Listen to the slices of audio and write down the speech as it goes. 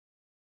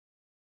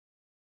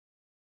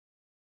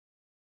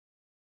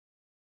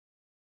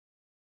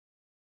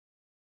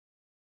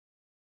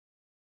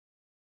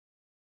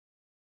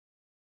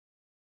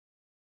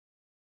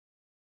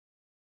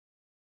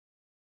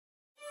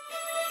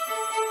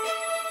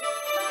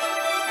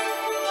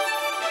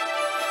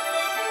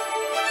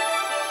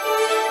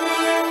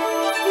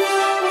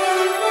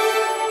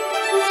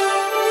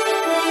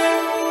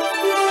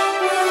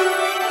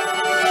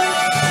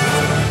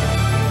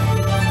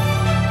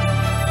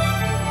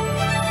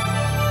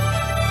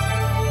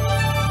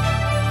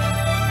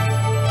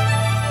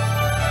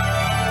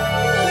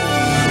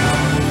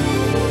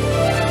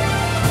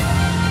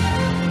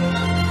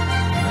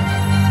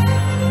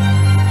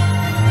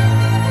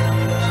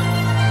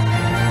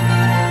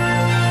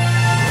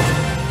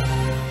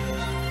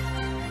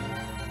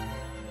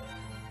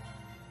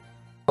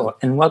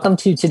and welcome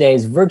to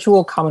today's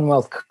Virtual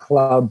Commonwealth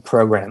Club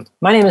program.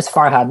 My name is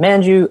Farhad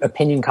Manju,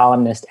 opinion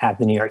columnist at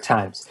the New York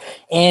Times,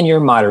 and your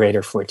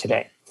moderator for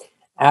today.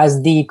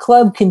 As the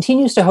club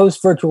continues to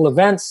host virtual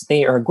events,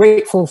 they are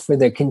grateful for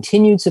the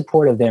continued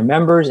support of their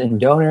members and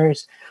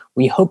donors.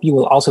 We hope you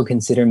will also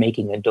consider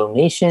making a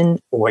donation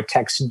or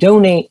text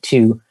donate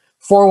to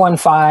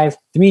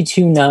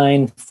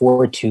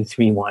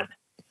 415-329-4231.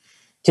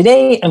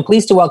 Today, I'm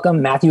pleased to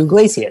welcome Matthew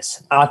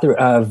Yglesias, author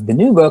of the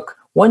new book,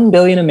 1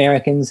 Billion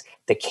Americans,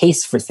 The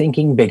Case for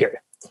Thinking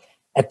Bigger.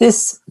 At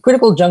this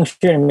critical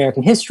juncture in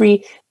American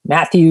history,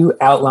 Matthew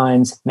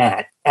outlines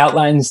that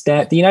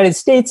the United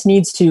States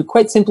needs to,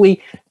 quite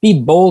simply, be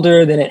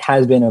bolder than it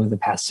has been over the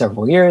past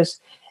several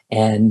years.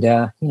 And,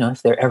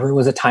 if there ever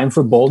was a time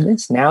for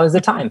boldness, now is the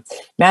time.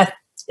 Matt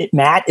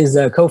is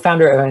a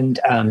co-founder and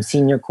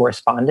senior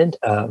correspondent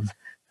of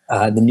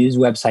the news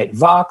website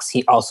Vox.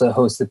 He also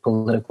hosts the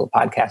political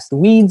podcast The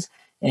Weeds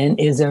and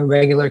is a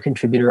regular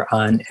contributor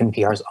on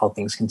NPR's All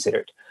Things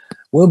Considered.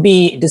 We'll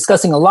be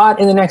discussing a lot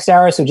in the next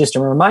hour, so just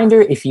a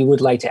reminder, if you would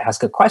like to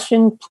ask a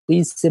question,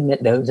 please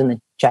submit those in the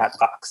chat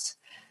box.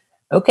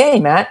 Okay,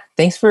 Matt,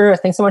 thanks so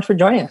much for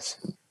joining us.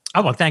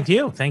 Oh, well, thank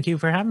you. Thank you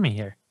for having me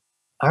here.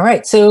 All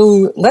right,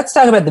 so let's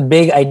talk about the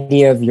big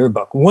idea of your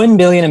book, 1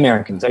 Billion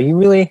Americans. Are you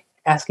really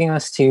asking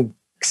us to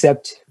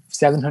accept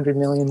 700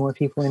 million more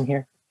people in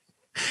here?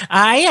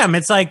 I am.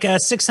 It's like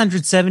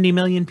 670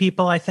 million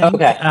people, I think.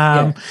 Okay.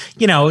 Add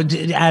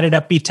it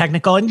up, be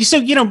technical. And so,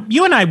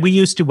 you and I, we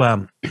used to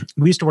work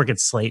at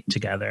Slate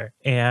together.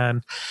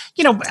 And,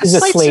 it's a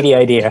Slatey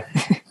idea.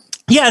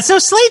 Yeah. So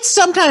Slate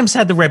sometimes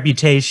had the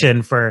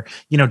reputation for,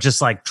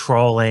 just like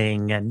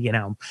trolling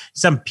and,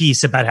 some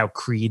piece about how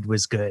Creed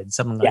was good,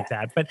 something like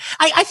that. But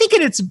I think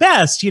at its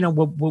best,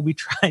 what we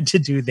tried to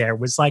do there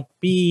was like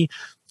be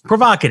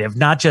provocative,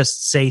 not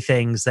just say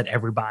things that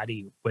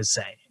everybody was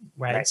saying,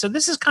 right? So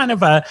this is kind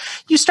of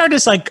you start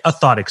as like a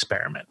thought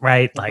experiment,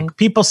 right? Mm-hmm. Like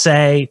people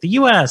say the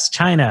US,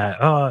 China,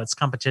 oh, it's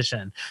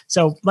competition.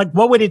 So like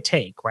what would it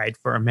take, right,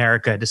 for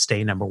America to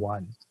stay number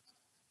one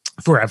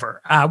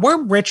forever? We're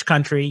a rich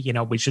country,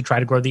 we should try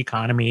to grow the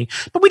economy,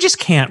 but we just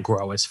can't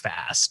grow as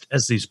fast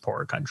as these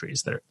poorer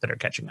countries that are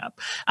catching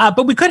up.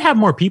 But we could have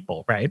more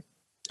people, right?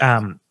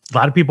 A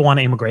lot of people want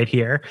to immigrate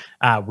here.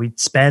 We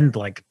spend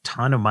like a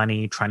ton of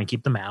money trying to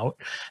keep them out.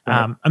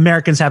 Right.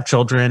 Americans have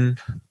children,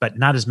 but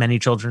not as many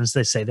children as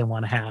they say they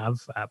want to have.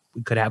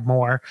 We could have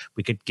more.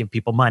 We could give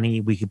people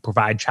money. We could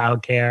provide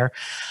childcare.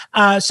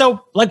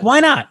 So like, why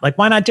not? Like,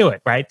 why not do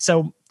it, right?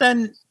 So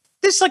then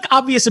there's like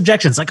obvious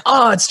objections like,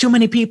 oh, it's too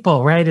many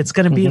people, right? It's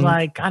going to be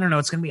like, I don't know,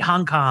 it's going to be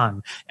Hong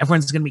Kong.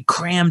 Everyone's going to be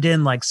crammed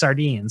in like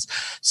sardines.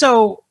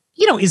 So,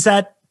 is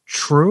that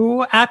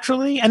true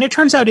actually? And it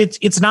turns out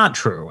it's not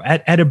true.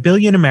 At a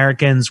billion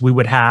Americans, we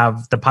would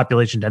have the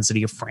population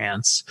density of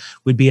France.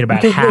 We'd be at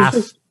about half.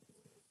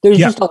 There's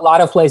just a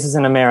lot of places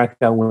in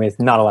America with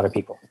not a lot of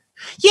people.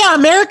 Yeah,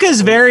 America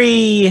is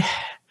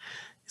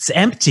it's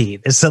empty.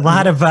 There's a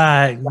lot of,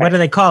 what do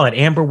they call it?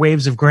 Amber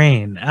waves of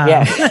grain.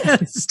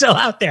 It's still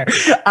out there.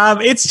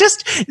 It's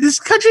just, this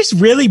country's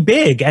really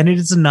big and it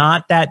is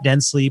not that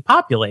densely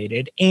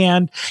populated.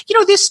 And,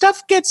 this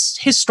stuff gets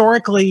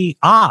historically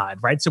odd,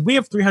 right? So we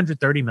have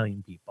 330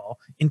 million people.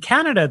 In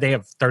Canada, they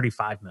have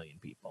 35 million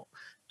people.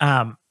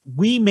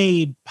 We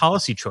made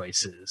policy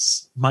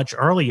choices much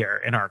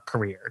earlier in our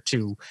career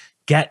to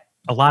get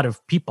a lot of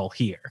people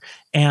here.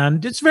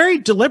 And it's very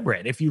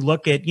deliberate. If you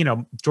look at,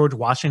 George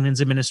Washington's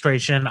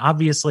administration,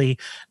 obviously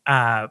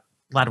a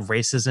lot of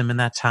racism in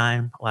that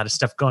time, a lot of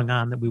stuff going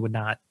on that we would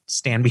not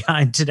stand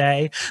behind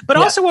today, but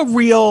also a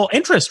real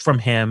interest from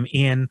him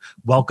in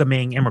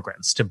welcoming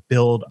immigrants to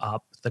build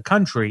up the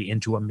country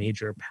into a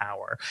major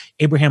power.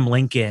 Abraham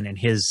Lincoln and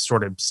his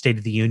sort of State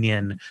of the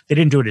Union, they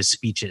didn't do it as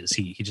speeches.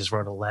 He just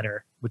wrote a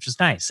letter, which was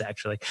nice,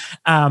 actually.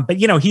 But,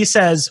 he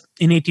says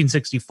in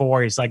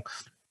 1864, he's like,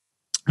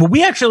 well,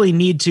 we actually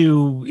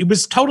it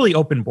was totally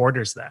open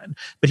borders then,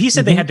 but he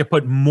said they had to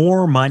put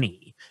more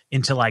money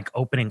into like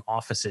opening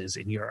offices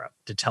in Europe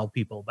to tell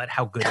people about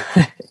how good it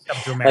was to come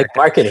to America.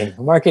 Like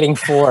marketing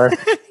for.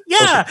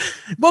 Yeah.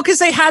 Well, because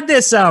they had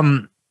this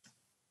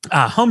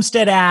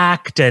Homestead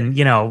Act and,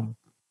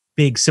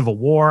 big civil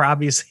war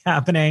obviously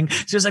happening.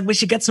 So it's like, we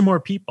should get some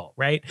more people,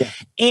 right? Yeah.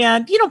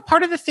 And,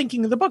 part of the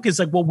thinking of the book is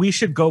like, well, we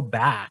should go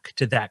back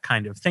to that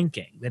kind of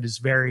thinking that is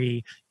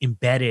very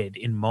embedded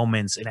in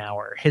moments in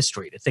our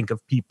history to think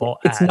of people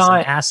as an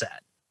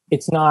asset.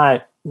 It's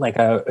not like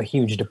a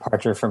huge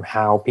departure from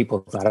how people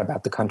thought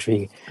about the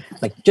country,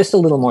 like just a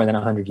little more than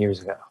 100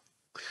 years ago.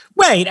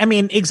 Right. I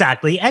mean,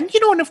 exactly. And,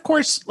 and of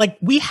course, like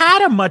we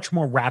had a much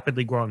more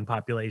rapidly growing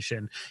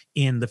population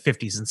in the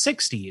 50s and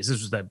 60s. This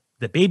was the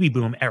baby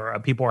boom era.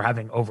 People were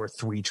having over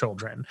 3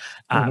 children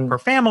per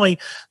family.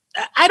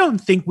 I don't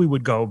think we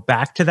would go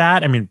back to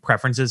that. I mean,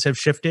 preferences have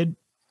shifted.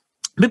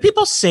 But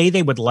people say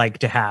they would like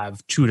to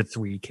have 2 to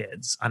 3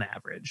 kids on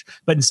average,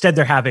 but instead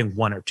they're having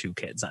 1 or 2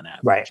 kids on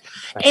average. Right.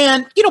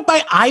 And,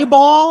 by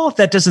eyeball,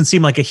 that doesn't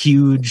seem like a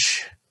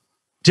huge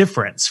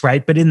difference,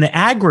 right? But in the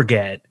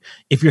aggregate,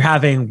 if you're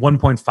having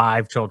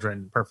 1.5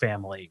 children per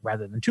family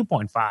rather than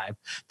 2.5,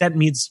 that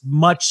means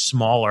much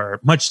smaller,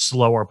 much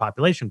slower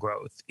population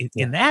growth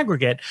in the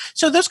aggregate.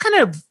 So those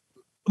kind of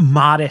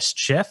modest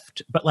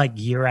shift, but like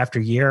year after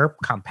year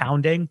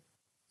compounding,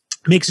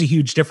 makes a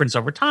huge difference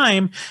over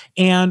time.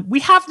 And we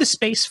have the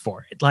space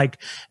for it.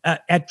 Like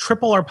at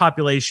triple our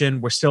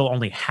population, we're still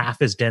only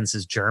half as dense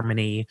as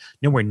Germany,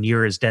 nowhere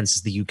near as dense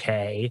as the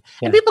UK.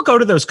 And people go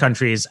to those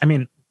countries. I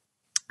mean,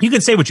 you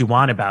can say what you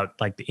want about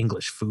like the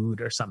English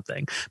food or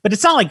something, but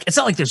it's not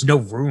like there's no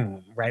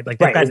room, right? Like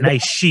they've got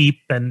nice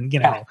sheep and,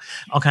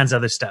 all kinds of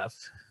other stuff.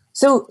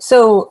 So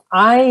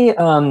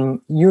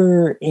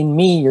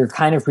you're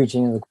kind of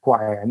preaching to the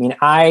choir. I mean,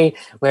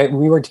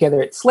 we were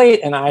together at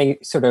Slate, and I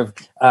sort of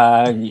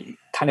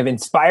kind of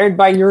inspired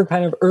by your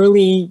kind of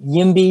early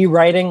YIMBY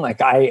writing.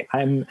 Like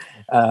I'm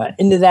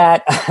into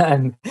that.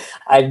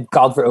 I've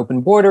called for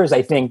open borders.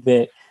 I think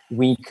that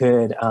we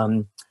could,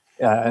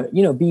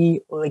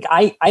 be like,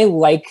 I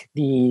like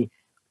the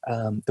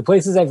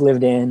places I've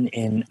lived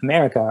in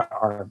America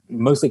are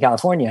mostly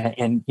California,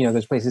 and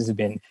those places have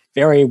been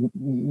very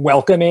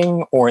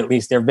welcoming, or at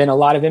least there have been a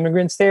lot of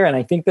immigrants there, and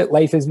I think that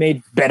life is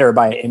made better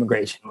by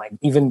immigration, like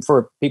even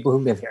for people who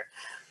live here.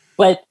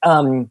 But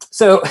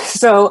so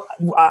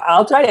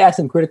I'll try to ask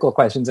some critical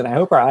questions, and I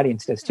hope our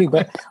audience does too.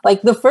 But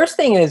like the first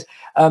thing is,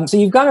 so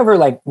you've gone over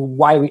like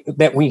why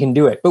we can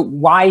do it, but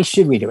why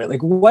should we do it?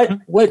 Like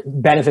what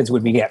benefits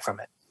would we get from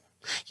it?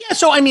 Yeah,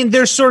 so I mean,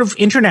 there's sort of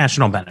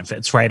international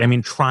benefits, right? I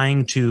mean,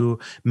 trying to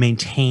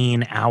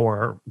maintain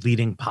our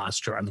leading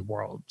posture on the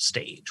world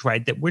stage,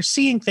 right? That we're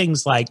seeing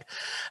things like,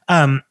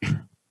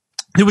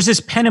 there was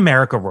this PEN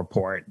America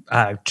report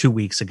 2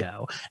 weeks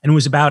ago, and it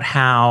was about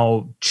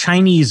how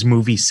Chinese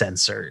movie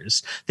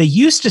censors, they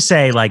used to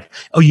say like,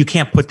 oh, you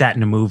can't put that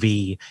in a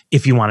movie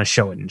if you want to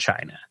show it in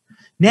China.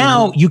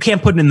 Now you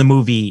can't put it in the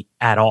movie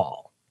at all.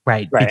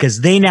 Right.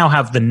 Because they now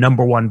have the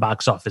 #1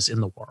 box office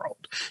in the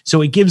world.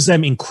 So it gives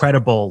them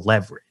incredible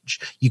leverage.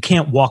 You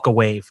can't walk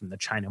away from the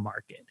China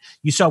market.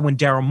 You saw when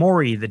Daryl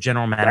Morey, the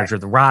general manager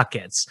of the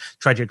Rockets,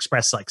 tried to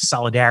express like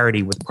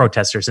solidarity with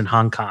protesters in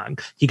Hong Kong,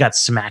 he got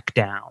smacked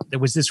down. There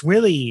was this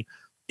really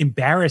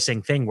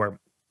embarrassing thing where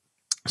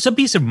some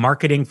piece of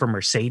marketing for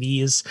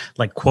Mercedes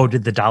like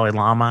quoted the Dalai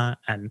Lama,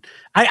 and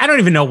I don't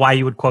even know why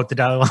you would quote the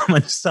Dalai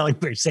Lama selling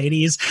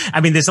Mercedes.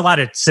 I mean, there's a lot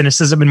of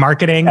cynicism in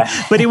marketing,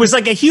 but it was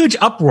like a huge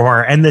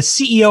uproar, and the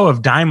CEO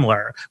of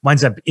Daimler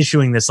winds up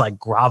issuing this like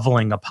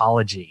groveling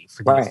apology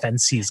for the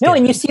offense he's given.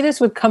 And you see this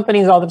with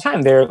companies all the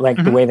time. They're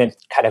like the way that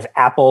kind of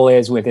Apple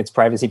is with its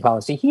privacy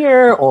policy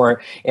here,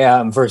 or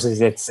versus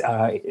its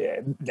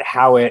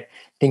how it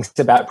thinks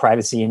about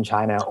privacy in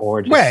China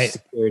or just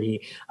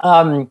security.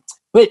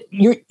 But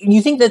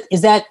you think that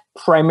is that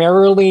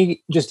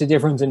primarily just a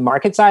difference in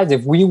market size?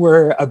 If we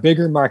were a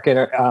bigger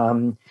market,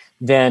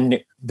 then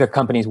the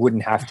companies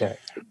wouldn't have to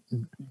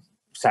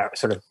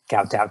sort of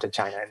kowtow to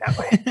China in that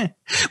way.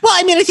 Well,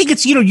 I mean, I think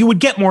it's, you would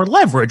get more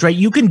leverage, right?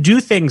 You can do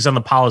things on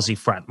the policy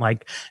front.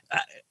 Like,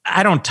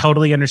 I don't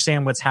totally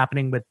understand what's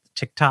happening with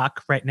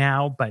TikTok right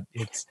now, but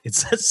it's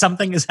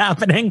something is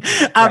happening.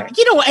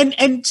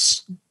 And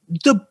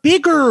the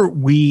bigger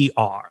we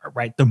are,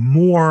 right, the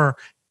more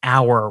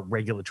our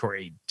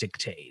regulatory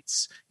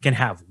dictates can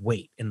have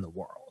weight in the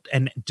world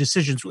and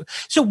decisions.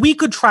 So we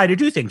could try to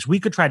do things.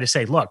 We could try to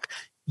say, look,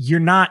 you're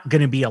not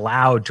going to be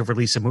allowed to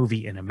release a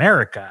movie in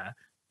America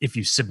if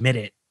you submit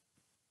it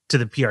to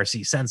the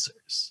PRC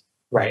censors,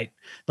 right?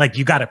 Like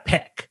you got to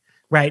pick.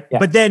 Right. Yeah.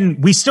 But then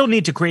we still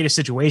need to create a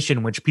situation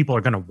in which people are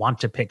going to want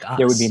to pick us.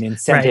 There would be an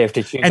incentive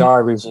to choose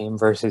our regime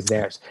versus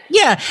theirs.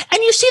 Yeah.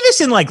 And you see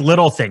this in like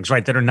little things,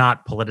 right, that are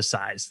not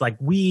politicized. Like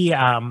the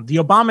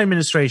Obama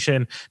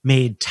administration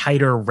made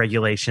tighter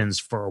regulations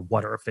for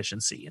water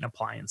efficiency in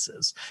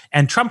appliances.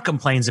 And Trump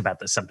complains about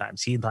this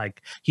sometimes.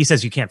 He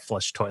says you can't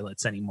flush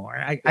toilets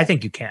anymore. I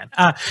think you can.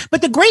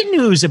 But the great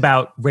news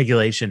about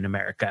regulation in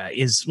America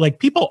is like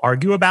people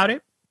argue about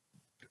it.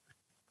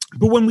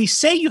 But when we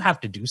say you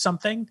have to do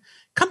something,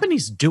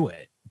 companies do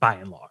it by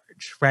and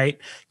large, right?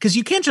 Because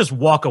you can't just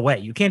walk away.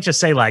 You can't just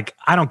say like,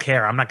 I don't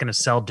care. I'm not going to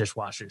sell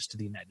dishwashers to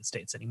the United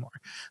States anymore.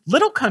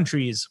 Little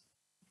countries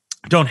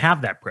don't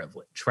have that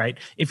privilege, right?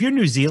 If you're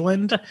New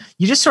Zealand,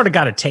 you just sort of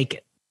got to take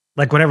it.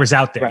 Like whatever's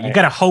out there, you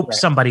got to hope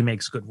somebody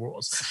makes good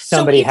rules.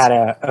 Somebody had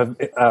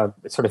a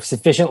sort of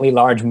sufficiently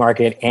large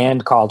market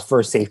and called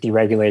for safety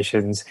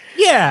regulations.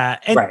 Yeah,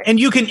 and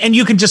you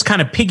can just kind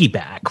of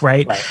piggyback,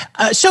 right?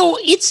 So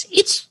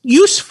it's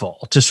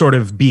useful to sort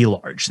of be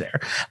large there.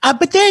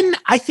 But then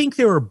I think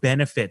there are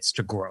benefits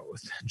to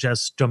growth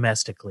just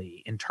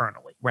domestically,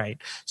 internally,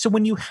 right? So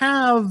when you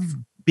have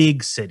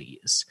big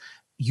cities,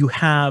 you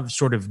have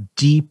sort of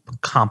deep,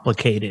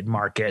 complicated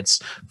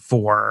markets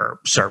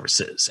for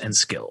services and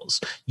skills.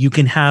 You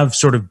can have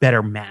sort of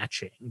better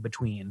matching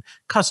between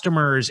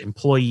customers,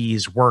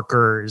 employees,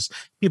 workers.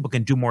 People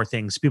can do more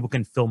things. People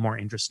can fill more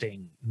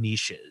interesting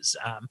niches.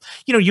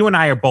 You and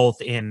I are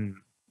both in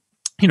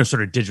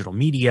sort of digital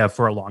media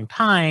for a long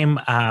time.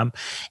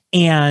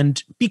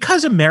 And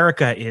because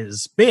America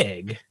is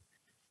big,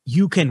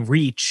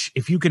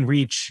 if you can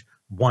reach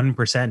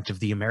 1% of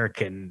the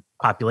American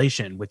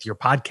population with your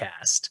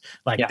podcast,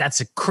 like that's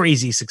a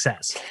crazy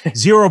success.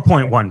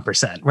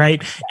 0.1%,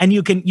 right? And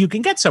you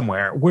can get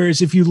somewhere.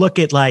 Whereas if you look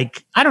at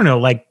like, I don't know,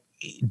 like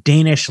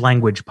Danish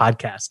language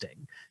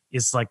podcasting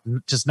is like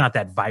just not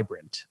that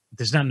vibrant.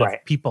 There's not enough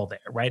people there,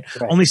 right?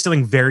 Only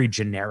something very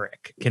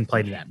generic can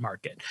play to that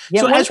market.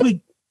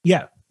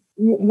 Yeah,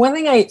 one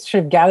thing I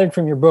sort of gathered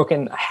from your book,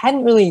 and I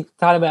hadn't really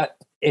thought about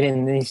it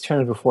in these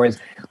terms before, is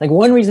like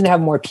one reason to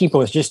have more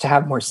people is just to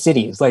have more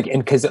cities, like,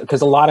 and because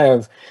a lot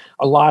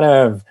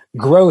of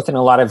growth and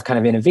a lot of kind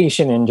of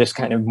innovation and just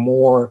kind of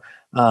more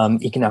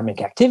economic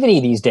activity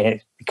these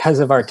days because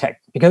of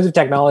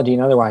technology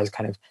and otherwise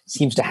kind of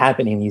seems to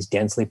happen in these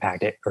densely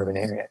packed urban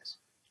areas.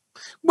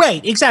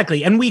 Right,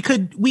 exactly. And we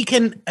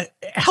can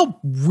help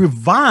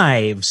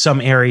revive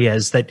some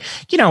areas that,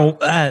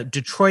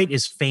 Detroit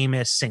is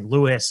famous. St.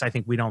 Louis, I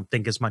think we don't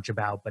think as much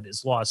about, but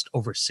has lost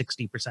over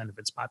 60% of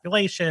its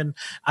population.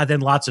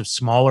 Then lots of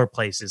smaller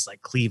places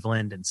like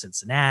Cleveland and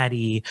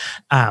Cincinnati,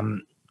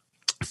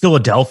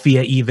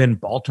 Philadelphia, even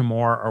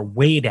Baltimore, are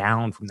way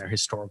down from their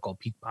historical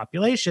peak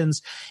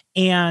populations.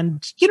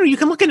 And, you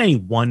can look at any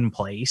one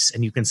place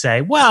and you can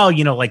say, well,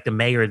 like the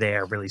mayor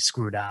there really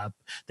screwed up.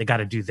 They got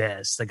to do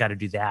this. They got to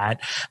do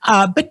that.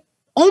 But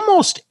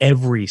almost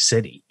every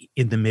city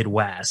in the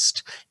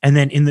Midwest and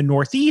then in the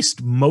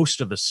Northeast,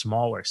 most of the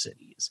smaller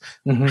cities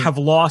have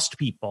lost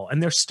people,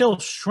 and they're still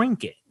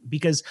shrinking.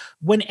 Because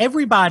when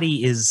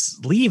everybody is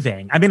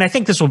leaving, I mean, I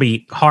think this will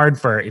be hard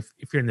for if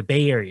you're in the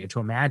Bay Area to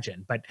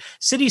imagine, but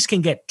cities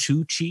can get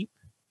too cheap,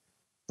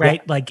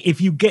 right? Yeah. Like if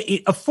you get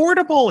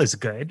affordable is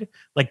good,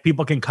 like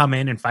people can come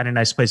in and find a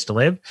nice place to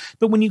live.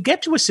 But when you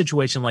get to a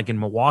situation like in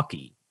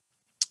Milwaukee,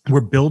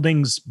 where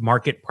buildings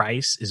market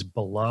price is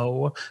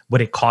below what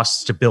it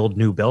costs to build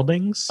new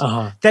buildings,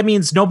 that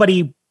means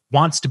nobody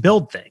wants to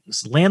build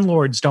things.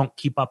 Landlords don't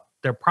keep up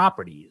their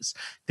properties.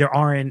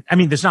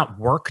 There's not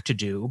work to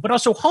do, but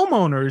also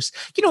homeowners,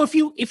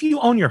 if you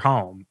own your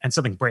home and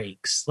something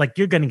breaks, like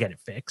you're going to get it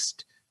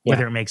fixed,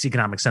 whether it makes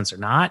economic sense or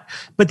not.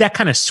 But that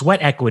kind of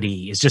sweat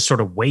equity is just sort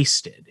of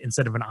wasted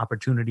instead of an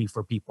opportunity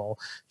for people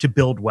to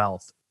build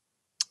wealth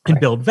and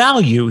build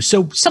value.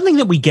 So something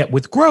that we get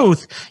with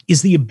growth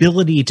is the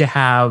ability to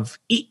have,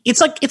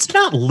 it's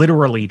not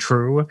literally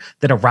true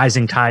that a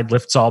rising tide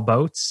lifts all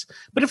boats,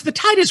 but if the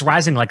tide is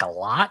rising like a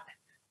lot,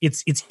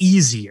 it's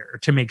easier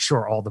to make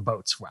sure all the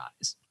boats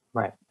rise.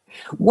 Right.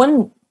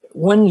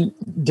 One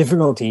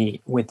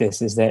difficulty with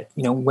this is that,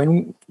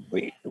 when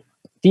the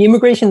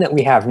immigration that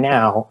we have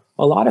now,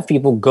 a lot of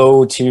people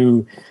go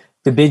to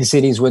the big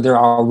cities where there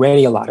are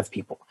already a lot of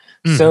people.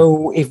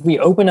 So if we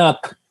open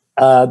up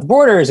the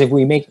borders, if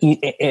we make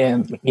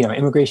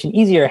immigration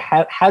easier,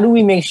 how do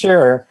we make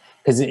sure?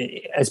 Because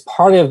as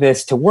part of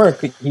this to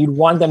work, you'd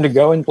want them to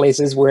go in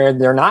places where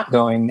they're not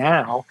going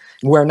now,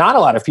 where not a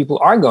lot of people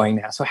are going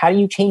now. So how do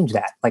you change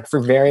that? Like for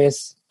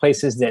various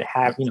places that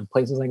have,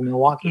 places like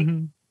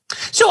Milwaukee.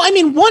 So,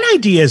 one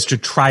idea is to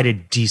try to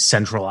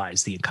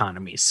decentralize the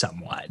economy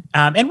somewhat.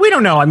 And we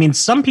don't know.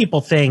 Some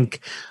people think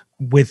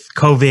with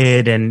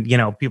COVID and,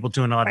 people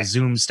doing a lot of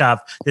Zoom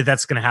stuff,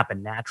 that's going to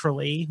happen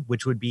naturally,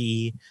 which would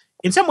be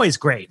in some ways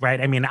great, right?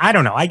 I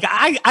don't know.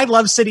 I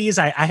love cities.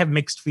 I have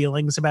mixed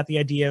feelings about the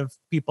idea of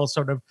people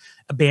sort of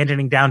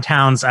abandoning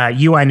downtowns.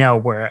 I know,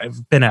 where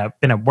I've been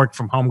a work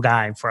from home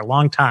guy for a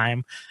long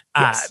time.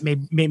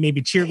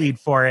 Maybe cheerlead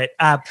for it.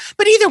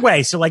 But either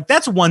way, so like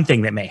that's one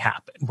thing that may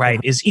happen, right?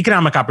 Is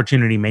economic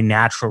opportunity may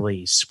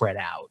naturally spread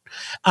out.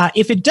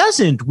 If it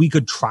doesn't, we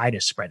could try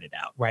to spread it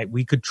out, right?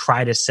 We could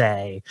try to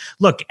say,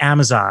 look,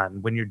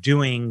 Amazon, when you're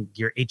doing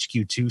your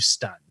HQ2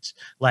 stunt,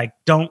 like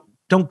don't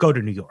go to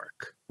New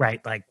York.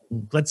 Right. Like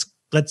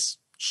let's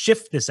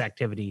shift this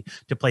activity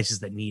to places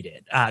that need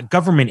it.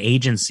 Government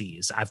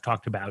agencies, I've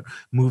talked about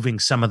moving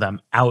some of them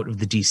out of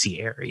the DC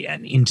area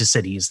and into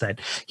cities that,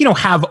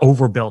 have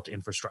overbuilt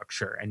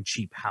infrastructure and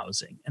cheap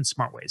housing and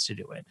smart ways to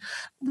do it.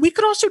 We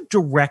could also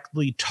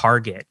directly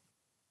target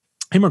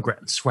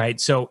immigrants,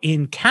 right? So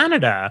in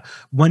Canada,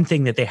 one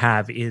thing that they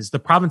have is the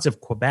province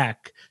of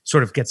Quebec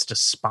sort of gets to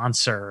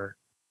sponsor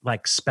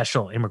like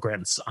special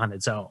immigrants on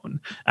its own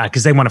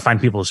because they want to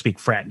find people who speak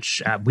French.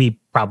 We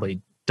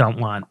probably don't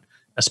want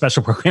a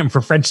special program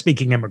for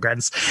French-speaking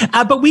immigrants.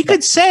 But we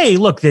could say,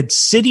 look, that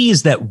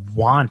cities that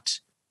want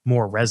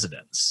more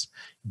residents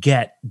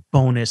get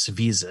bonus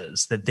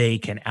visas that they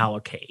can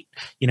allocate,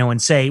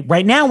 and say,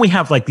 right now we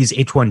have like these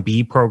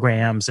H-1B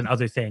programs and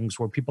other things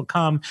where people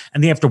come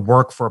and they have to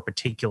work for a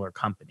particular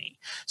company.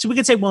 So we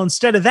could say, well,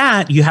 instead of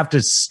that, you have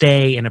to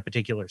stay in a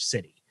particular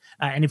city.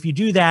 And if you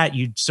do that,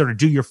 you sort of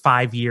do your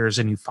 5 years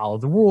and you follow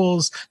the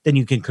rules, then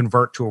you can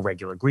convert to a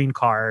regular green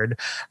card.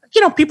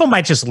 People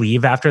might just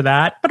leave after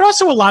that. But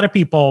also a lot of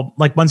people,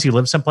 like once you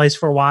live someplace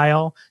for a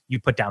while,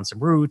 you put down some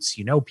roots,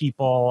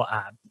 people,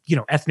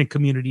 ethnic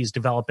communities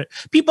develop it.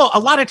 A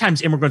lot of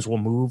times immigrants will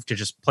move to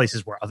just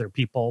places where other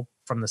people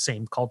from the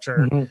same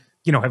culture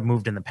have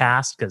moved in the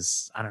past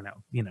because, I don't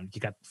know, you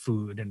got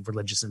food and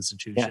religious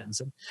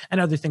institutions and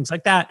other things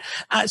like that.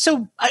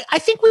 So I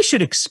think we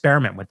should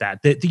experiment with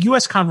that. The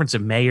U.S. Conference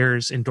of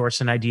Mayors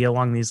endorsed an idea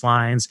along these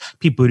lines.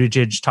 Pete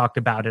Buttigieg talked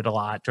about it a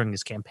lot during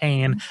his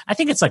campaign. I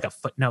think it's like a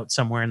footnote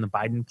somewhere in the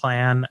Biden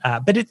plan.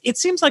 But it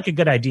seems like a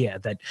good idea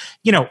that,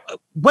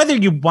 whether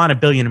you want 1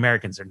 billion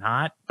Americans or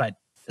not, but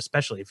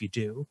especially if you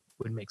do,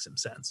 would make some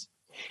sense.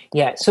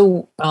 Yeah.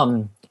 So,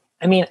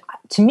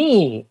 to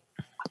me,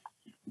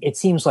 it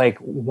seems like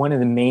one of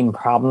the main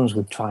problems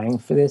with trying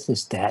for this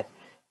is that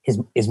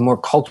is more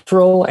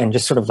cultural and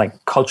just sort of like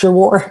culture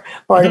war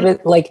part of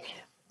it. Like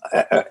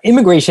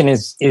immigration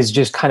is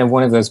just kind of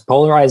one of those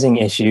polarizing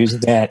issues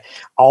that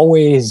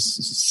always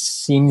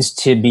seems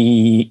to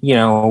be,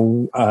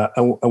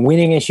 a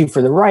winning issue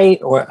for the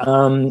right, or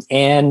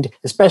and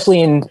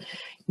especially in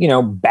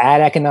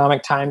bad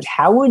economic times.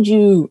 How would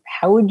you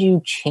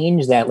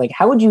change that? Like,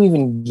 how would you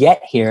even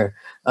get here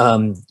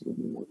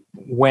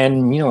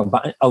when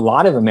a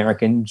lot of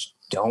Americans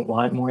don't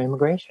want more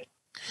immigration?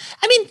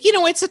 I mean,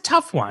 it's a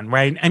tough one,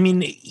 right? I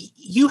mean,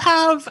 you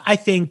have, I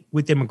think,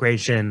 with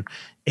immigration,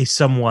 a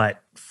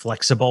somewhat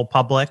flexible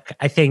public.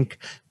 I think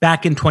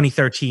back in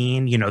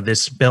 2013,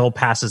 this bill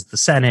passes the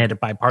Senate, a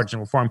bipartisan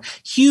reform,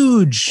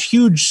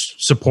 huge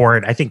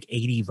support. I think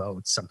 80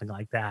 votes, something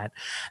like that.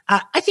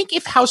 I think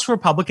if House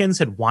Republicans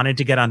had wanted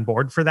to get on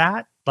board for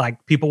that,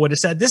 like, people would have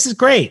said, this is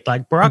great,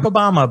 like Barack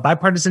Obama,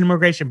 bipartisan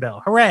immigration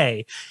bill,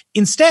 hooray.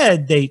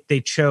 Instead,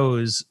 they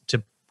chose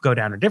to go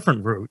down a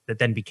different route that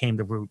then became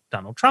the route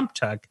Donald Trump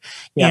took.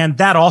 Yeah. And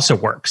that also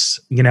works.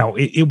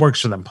 It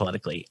works for them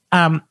politically.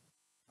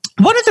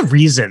 One of the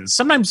reasons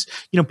sometimes,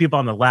 people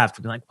on the left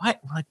would be like,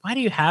 why do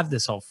you have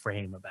this whole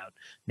frame about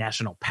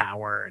national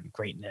power and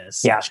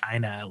greatness in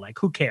China? Like,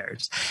 who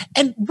cares?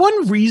 And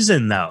one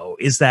reason, though,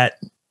 is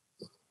that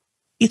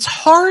it's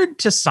hard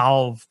to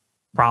solve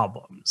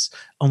problems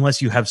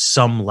unless you have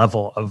some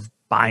level of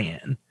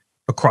buy-in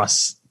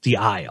across the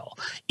aisle,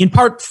 in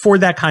part for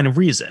that kind of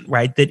reason,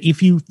 right? That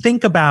if you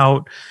think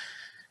about,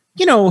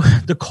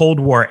 the Cold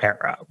War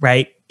era,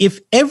 right? If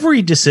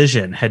every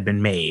decision had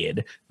been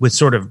made with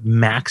sort of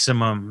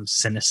maximum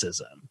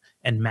cynicism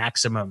and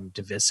maximum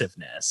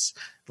divisiveness,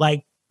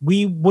 like,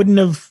 we wouldn't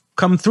have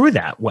come through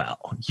that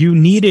well. You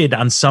needed,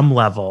 on some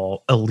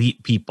level,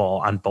 elite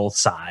people on both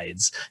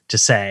sides to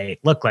say,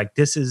 look, like,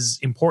 this is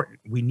important.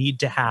 We need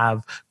to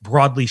have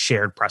broadly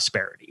shared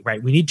prosperity,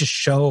 right? We need to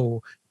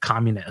show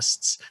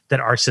communists that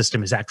our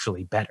system is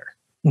actually better.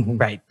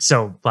 Right.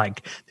 So,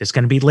 like, there's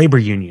going to be labor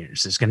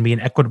unions. There's going to be an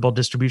equitable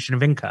distribution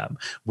of income.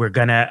 We're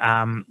going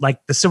to,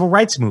 like, the civil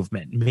rights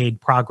movement made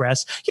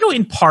progress,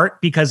 in part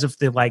because of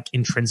the, like,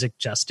 intrinsic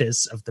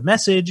justice of the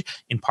message,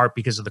 in part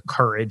because of the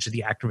courage of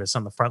the activists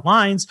on the front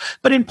lines,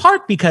 but in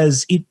part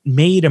because it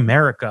made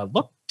America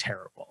look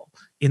terrible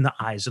in the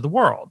eyes of the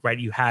world, right?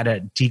 You had a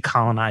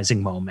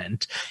decolonizing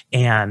moment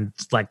and,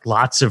 like,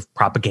 lots of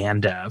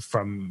propaganda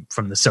from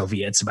the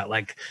Soviets about,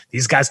 like,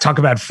 these guys talk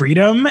about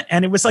freedom.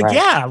 And it was like,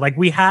 like,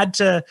 we had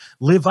to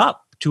live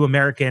up to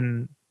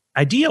American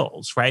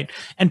ideals, right?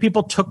 And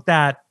people took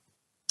that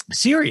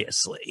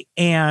seriously.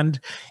 And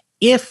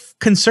if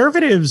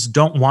conservatives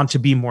don't want to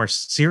be more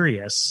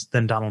serious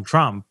than Donald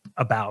Trump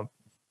about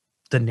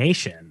the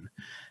nation,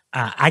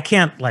 I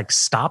can't, like,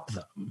 stop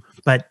them.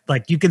 But,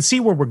 like, you can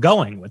see where we're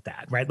going with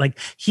that, right? Like,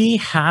 he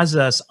has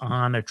us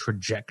on a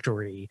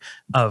trajectory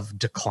of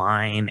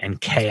decline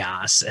and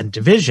chaos and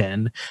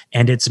division,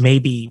 and it's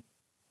maybe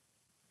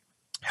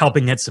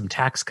helping get some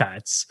tax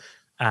cuts.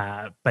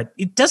 But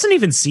it doesn't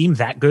even seem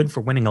that good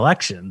for winning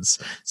elections.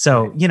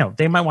 So,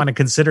 they might want to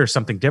consider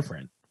something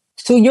different.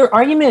 So your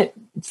argument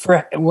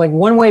for, like,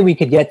 one way we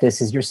could get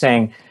this is you're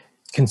saying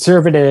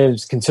conservative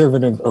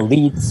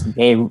elites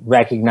may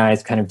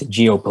recognize kind of the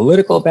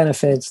geopolitical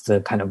benefits,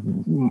 the kind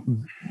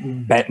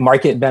of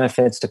market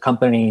benefits to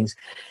companies,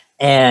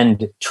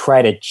 and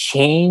try to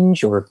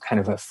change or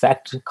kind of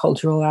affect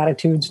cultural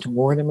attitudes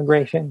toward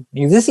immigration. I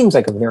mean, this seems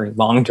like a very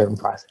long-term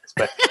process,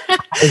 but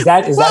is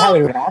that how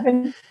it would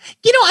happen?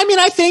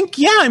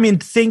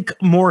 Think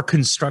more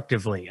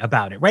constructively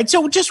about it, right?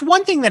 So just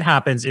one thing that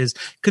happens is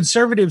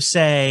conservatives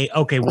say,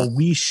 okay, well,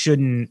 we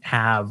shouldn't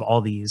have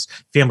all these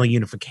family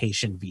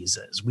unification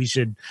visas. We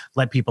should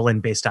let people in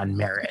based on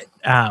merit,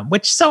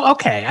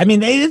 okay. I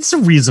mean, it's a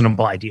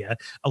reasonable idea.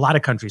 A lot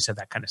of countries have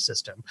that kind of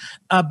system.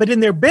 But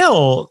in their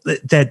bill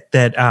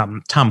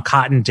that Tom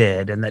Cotton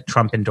did and that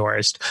Trump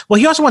endorsed, well,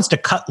 he also wants to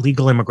cut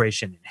legal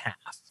immigration in half.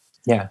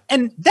 Yeah.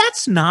 And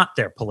that's not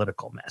their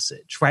political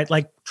message, right?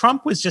 Like,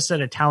 Trump was just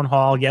at a town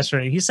hall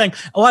yesterday. He's saying,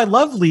 oh, I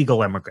love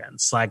legal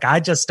immigrants. Like,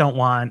 I just don't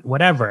want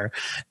whatever.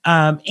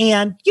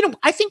 And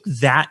I think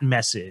that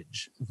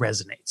message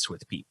resonates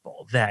with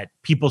people, that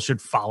people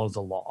should follow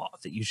the law,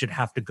 that you should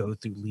have to go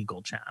through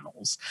legal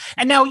channels.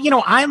 And now,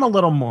 I'm a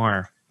little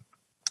more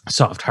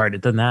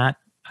soft-hearted than that.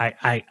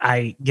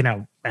 I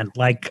and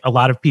like a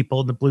lot of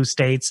people in the blue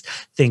states,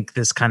 think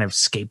this kind of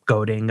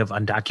scapegoating of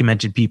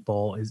undocumented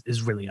people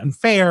is really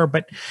unfair.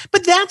 But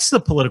that's the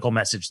political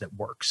message that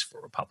works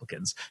for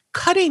Republicans.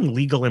 Cutting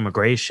legal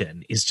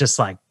immigration is just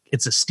like,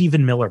 it's a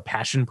Stephen Miller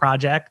passion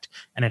project,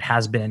 and it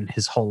has been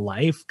his whole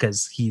life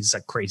because he's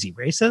a crazy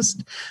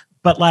racist.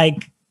 But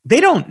like, they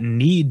don't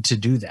need to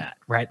do that,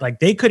 right? Like,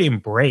 they could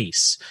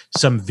embrace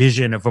some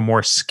vision of a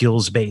more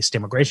skills-based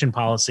immigration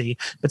policy,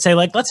 but say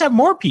like, let's have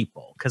more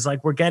people because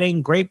like we're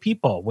getting great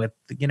people with,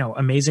 you know,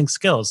 amazing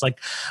skills. Like,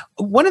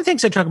 one of the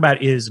things I talk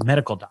about is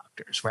medical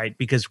doctors, right?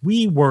 Because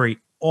we worry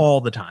all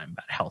the time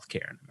about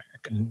healthcare in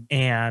America,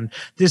 and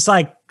there's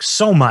like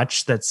so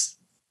much that's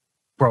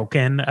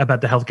broken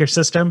about the healthcare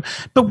system.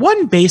 But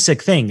one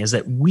basic thing is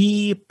that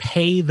we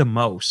pay the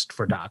most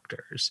for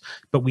doctors,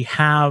 but we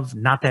have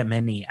not that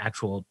many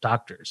actual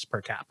doctors per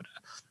capita.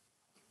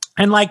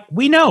 And like,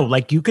 we know,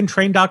 like, you can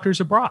train doctors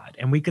abroad,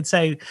 and we could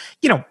say,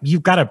 you know,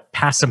 you've got to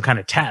pass some kind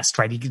of test,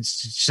 right? You can,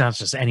 it's not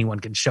just anyone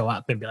can show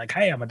up and be like,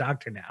 hey, I'm a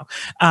doctor now.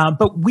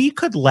 But we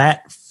could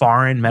let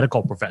foreign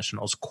medical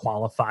professionals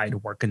qualify to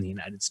work in the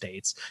United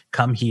States,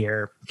 come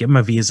here, give them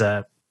a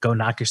visa, go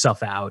knock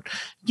yourself out,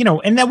 you know,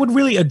 and that would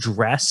really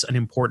address an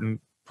important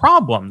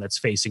problem that's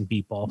facing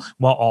people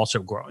while also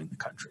growing the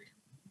country.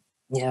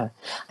 Yeah.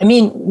 I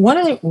mean, one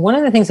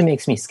of the things that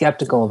makes me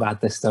skeptical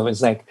about this, though,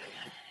 is like,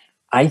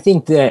 I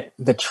think that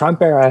the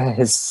Trump era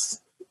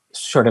has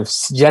sort of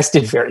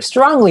suggested very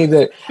strongly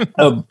that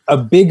a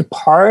big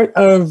part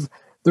of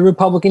the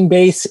Republican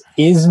base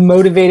is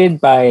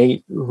motivated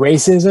by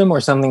racism or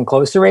something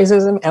close to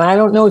racism. And I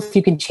don't know if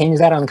you can change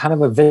that on kind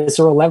of a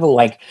visceral level.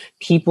 Like,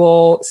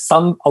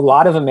 a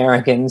lot of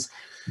Americans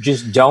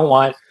just don't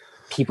want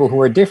people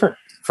who are different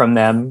from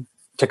them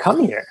to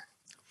come here.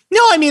 No,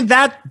 I mean,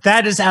 that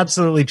is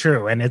absolutely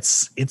true. And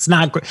it's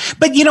not great.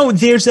 But, you know,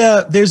 there's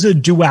a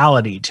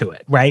duality to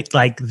it, right?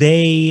 Like,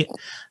 they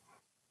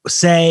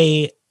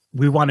say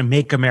we want to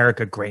make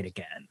America great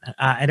again.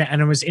 And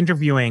I was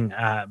interviewing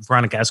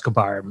Veronica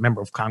Escobar,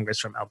 member of Congress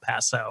from El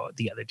Paso,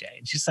 the other day.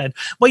 And she said,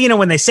 well, you know,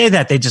 when they say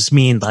that, they just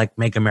mean like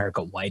make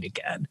America white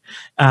again.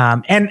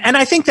 And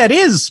I think that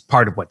is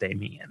part of what they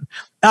mean.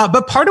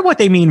 But part of what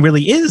they mean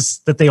really is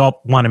that they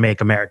all want to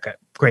make America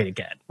great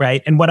again,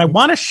 right? And what I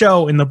want to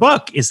show in the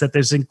book is that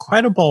there's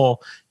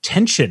incredible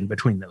tension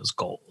between those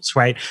goals,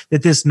 right?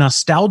 That this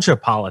nostalgia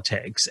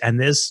politics and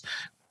this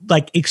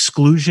like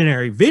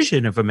exclusionary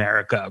vision of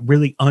America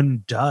really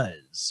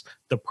undoes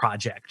the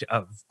project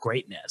of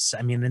greatness.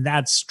 I mean, and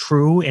that's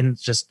true in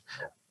just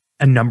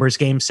a numbers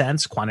game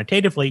sense,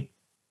 quantitatively,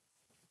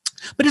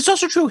 but it's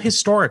also true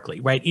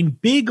historically, right? In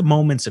big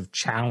moments of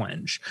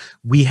challenge,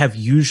 we have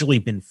usually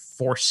been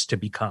forced to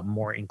become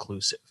more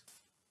inclusive.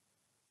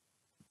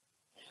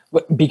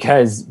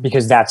 Because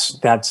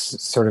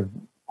that's sort of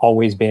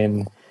always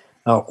been,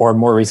 or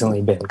more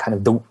recently been, kind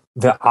of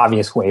the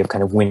obvious way of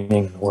kind of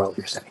winning in the world,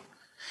 you're saying.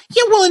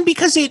 Yeah, well, and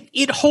because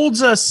it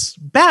holds us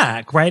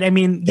back, right? I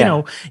mean, you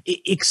know,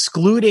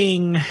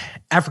 excluding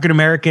African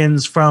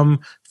Americans from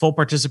full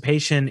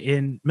participation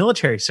in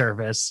military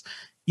service,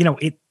 you know,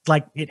 it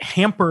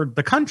hampered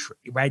the country,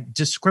 right?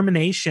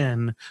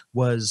 Discrimination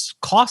was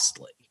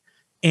costly.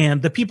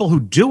 And the people who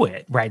do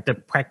it, right, the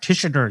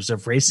practitioners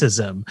of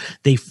racism,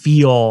 they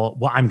feel,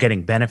 well, I'm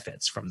getting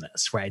benefits from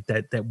this, right?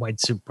 That white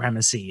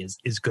supremacy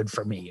is good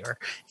for me, or,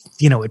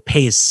 you know, it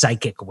pays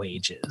psychic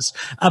wages.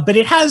 But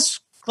it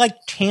has like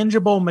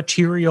tangible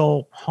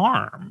material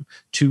harm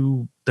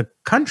to the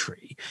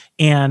country.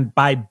 And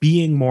by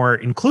being more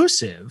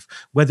inclusive,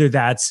 whether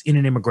that's in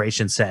an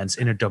immigration sense,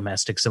 in a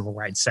domestic civil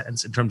rights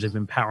sense, in terms of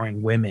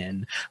empowering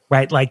women,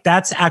 right? Like,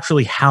 that's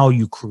actually how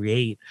you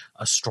create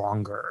a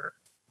stronger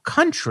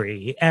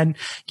country. And,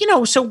 you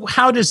know, so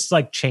how does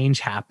like change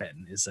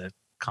happen is a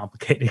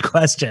complicated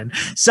question.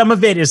 Some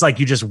of it is like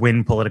you just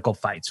win political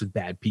fights with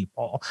bad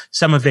people.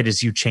 Some of it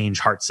is you change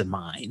hearts and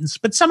minds,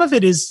 but some of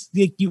it is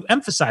you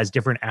emphasize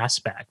different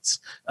aspects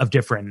of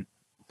different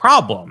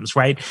problems,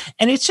 right?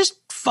 And it's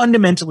just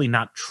fundamentally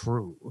not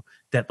true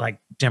that like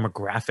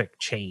demographic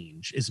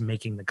change is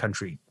making the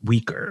country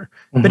weaker.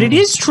 Mm-hmm. But it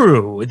is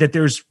true that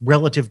there's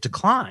relative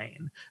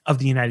decline of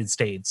the United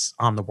States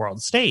on the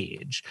world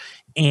stage.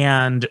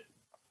 And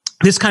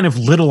this kind of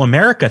little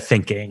America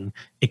thinking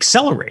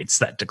accelerates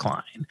that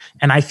decline.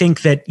 And I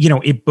think that, you know,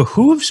 it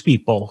behooves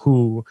people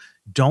who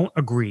don't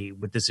agree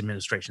with this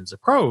administration's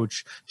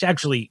approach to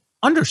actually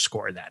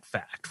underscore that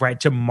fact, right?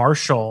 To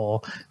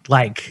marshal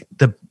like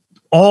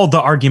all the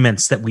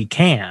arguments that we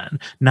can,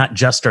 not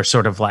just our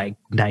sort of like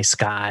nice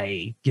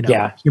guy, you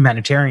know,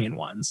 humanitarian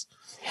ones.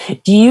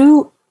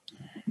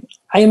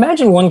 I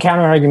imagine one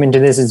counter argument to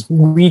this is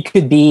we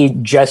could be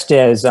just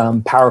as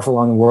powerful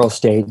on the world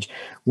stage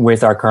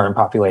with our current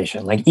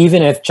population. Like,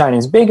 even if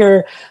China's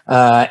bigger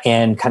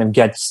and kind of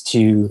gets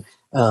to,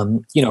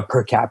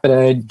 per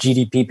capita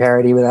GDP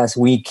parity with us,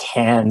 we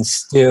can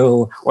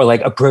still, or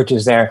like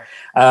approaches there.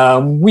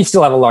 We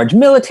still have a large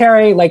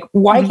military. Like,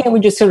 why can't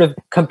we just sort of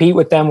compete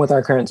with them with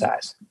our current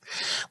size?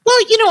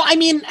 Well, you know, I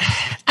mean,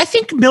 I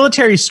think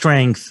military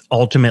strength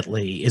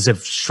ultimately is a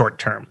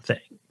short-term thing.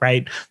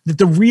 Right? That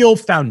the real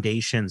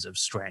foundations of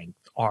strength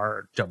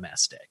are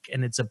domestic.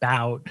 And it's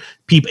about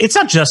people. It's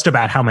not just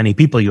about how many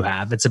people you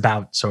have. It's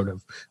about sort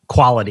of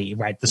quality,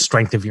 right? The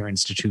strength of your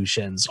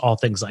institutions, all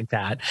things like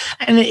that.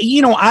 And,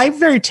 I'm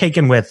very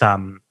taken with,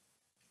 when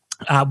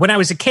I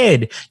was a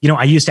kid,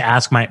 I used to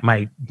ask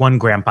my one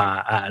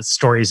grandpa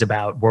stories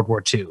about World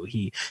War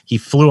II. He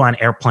flew on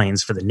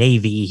airplanes for the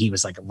Navy. He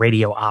was like a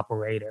radio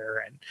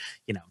operator, and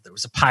there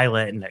was a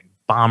pilot and a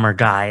bomber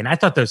guy, and I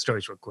thought those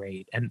stories were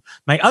great. And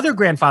my other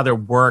grandfather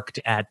worked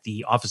at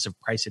the Office of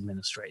Price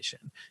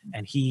Administration,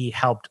 and he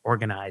helped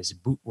organize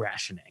boot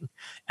rationing.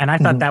 And I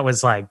thought that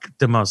was like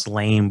the most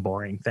lame,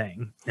 boring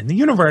thing in the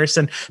universe.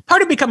 And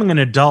part of becoming an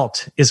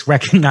adult is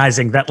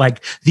recognizing that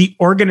like the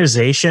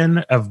organization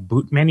of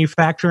boot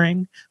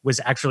manufacturing was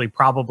actually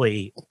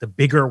probably the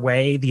bigger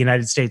way the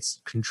United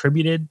States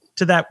contributed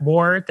to that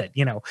war, that,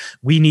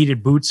 we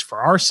needed boots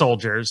for our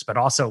soldiers, but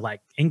also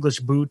like English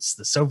boots,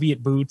 the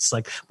Soviet boots,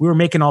 like we were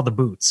making all the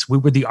boots. We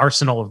were the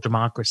arsenal of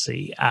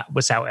democracy,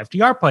 was how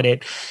FDR put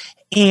it.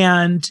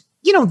 And,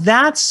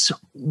 that's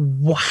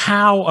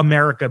how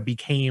America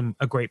became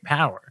a great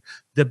power.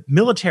 The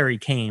military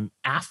came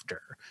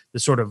after the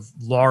sort of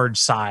large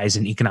size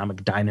and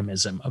economic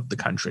dynamism of the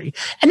country.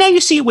 And now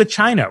you see it with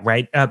China,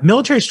 right?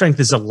 Military strength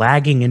is a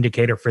lagging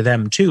indicator for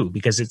them too,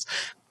 because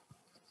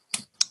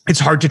it's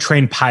hard to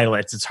train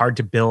pilots. It's hard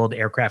to build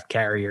aircraft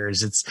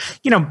carriers. It's,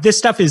 this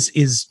stuff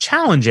is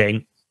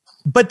challenging,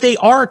 but they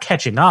are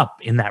catching up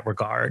in that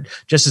regard,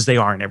 just as they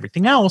are in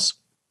everything else.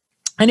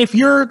 And if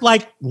you're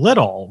like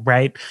little,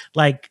 right,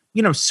 like,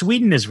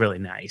 Sweden is really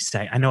nice.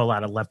 I know a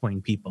lot of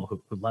left-wing people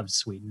who love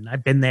Sweden.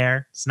 I've been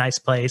there. It's a nice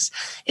place.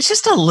 It's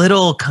just a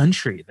little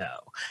country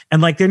though.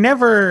 And like, they're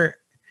never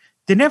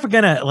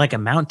gonna like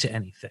amount to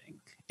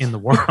anything in the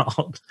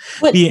world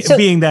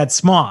being that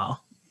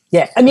small.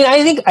 Yeah, I mean,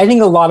 I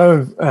think a lot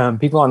of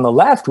people on the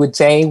left would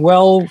say,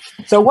 well,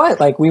 so what?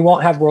 Like, we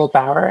won't have world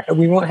power.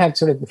 We won't have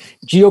sort of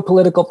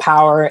geopolitical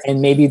power,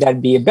 and maybe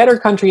that'd be a better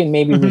country, and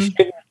maybe we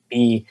shouldn't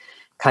be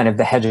kind of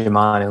the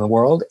hegemon in the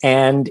world,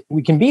 and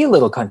we can be a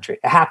little country,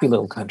 a happy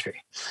little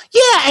country.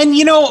 Yeah, and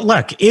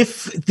look,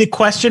 if the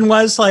question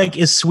was like,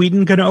 is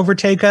Sweden going to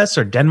overtake us,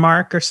 or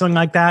Denmark, or something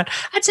like that,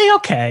 I'd say,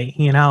 okay,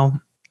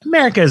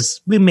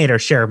 we made our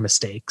share of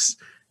mistakes.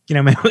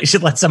 Maybe we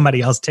should let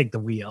somebody else take the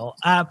wheel.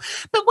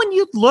 But when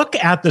you look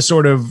at the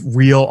sort of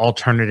real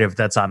alternative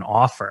that's on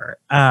offer,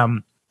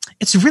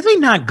 it's really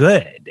not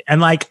good.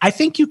 And like, I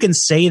think you can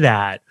say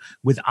that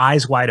with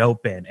eyes wide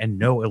open and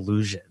no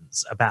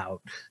illusions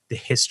about the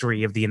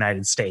history of the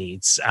United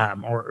States,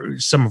 or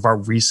some of our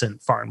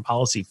recent foreign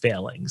policy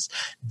failings,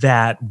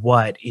 that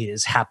what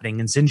is happening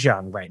in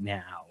Xinjiang right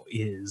now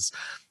is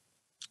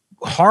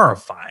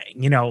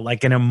horrifying,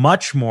 like in a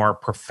much more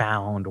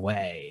profound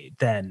way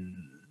than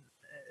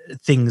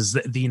things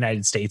that the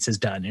United States has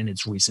done in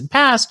its recent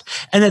past,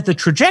 and that the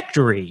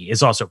trajectory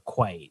is also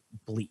quite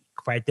bleak,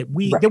 right? That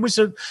there was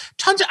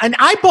tons of, and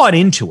I bought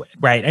into it,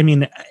 right? I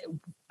mean,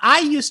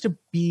 I used to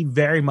be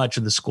very much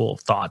in the school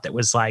of thought that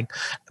was like,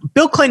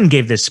 Bill Clinton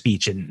gave this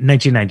speech in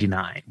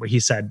 1999 where he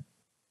said,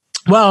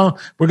 well,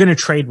 we're going to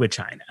trade with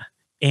China,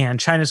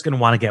 and China's going to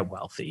want to get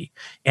wealthy.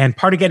 And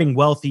part of getting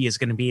wealthy is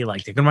going to be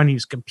like, they're going to want to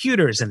use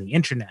computers and the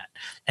internet.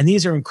 And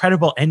these are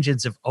incredible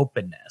engines of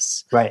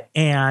openness. Right.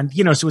 And,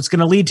 so it's going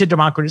to lead to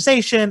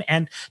democratization.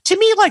 And to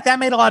me, like, that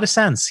made a lot of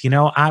sense.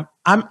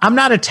 I'm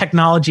not a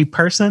technology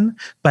person,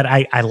 but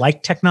I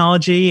like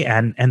technology.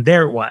 And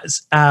there it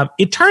was.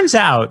 It turns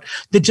out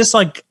that just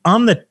like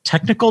on the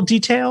technical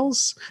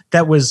details,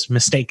 that was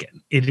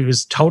mistaken. It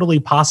was totally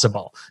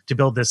possible to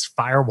build this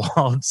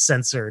firewall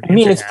censored. I mean,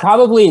 internet. It's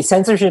probably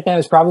censorship now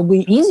is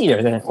probably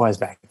easier than it was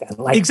back then.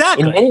 Like,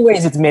 exactly. In many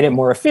ways, it's made it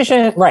more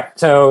efficient. Right.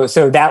 So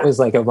that was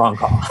like a wrong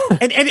call.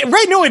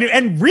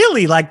 and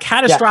really like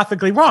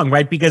catastrophically wrong,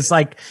 right? Because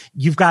like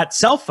you've got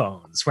cell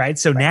phones, right?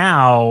 So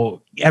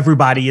now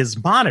everybody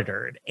is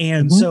monitored.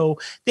 And so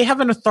they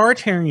have an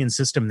authoritarian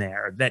system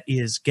there that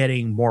is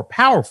getting more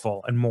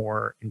powerful and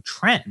more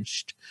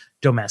entrenched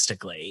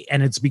domestically.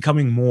 And it's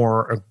becoming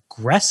more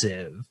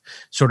aggressive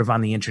sort of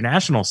on the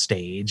international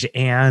stage.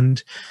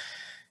 And,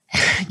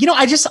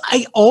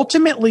 I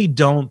ultimately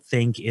don't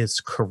think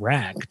it's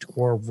correct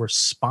or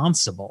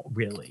responsible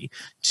really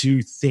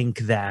to think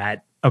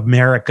that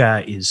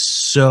America is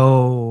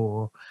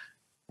so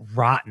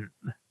rotten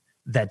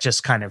that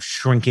just kind of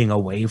shrinking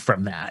away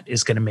from that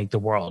is going to make the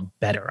world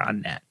better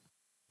on net.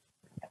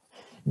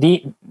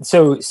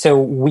 So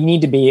we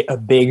need to be a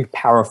big,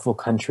 powerful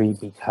country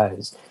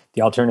because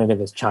the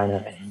alternative is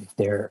China, and if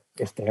they're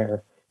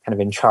kind of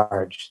in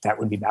charge, that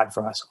would be bad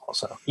for us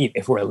also,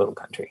 if we're a little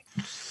country.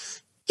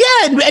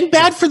 Yeah, and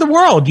bad for the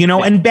world,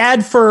 and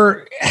bad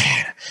for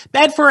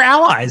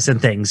allies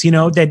and things,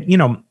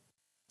 that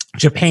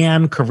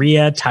Japan,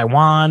 Korea,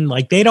 Taiwan,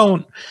 like they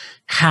don't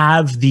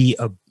have the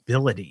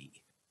ability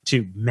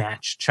to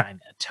match China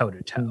toe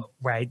to toe,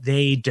 right?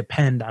 They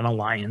depend on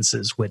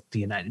alliances with the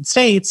United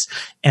States,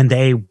 and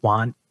they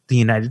want the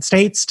United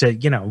States to,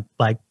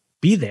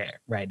 be there,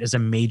 right, as a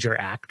major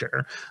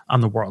actor on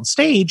the world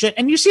stage.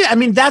 And you see, I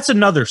mean, that's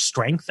another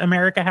strength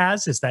America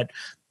has, is that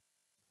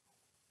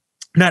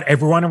not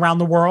everyone around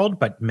the world,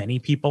 but many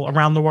people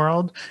around the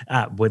world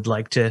would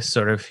like to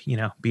sort of,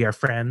 be our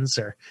friends,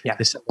 or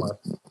this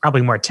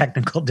probably more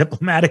technical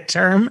diplomatic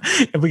term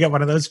if we get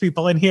one of those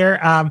people in here.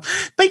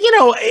 But,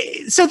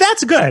 so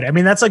that's good. I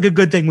mean, that's like a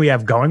good thing we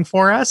have going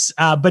for us.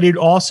 But it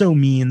also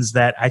means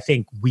that I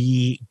think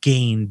we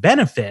gain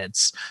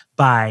benefits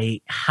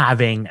by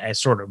having a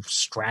sort of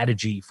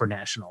strategy for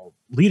national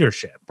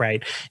leadership,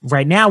 right?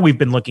 Right now, we've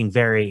been looking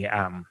very,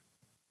 I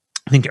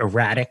think,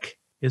 erratic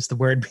is the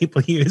word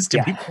people use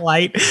to be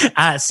polite,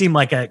 seem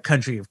like a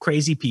country of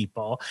crazy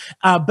people.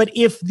 But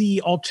if the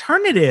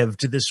alternative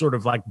to this sort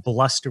of like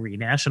blustery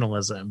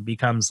nationalism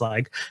becomes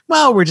like,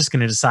 well, we're just going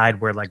to decide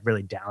we're like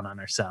really down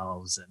on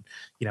ourselves, and,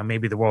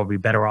 maybe the world will be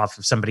better off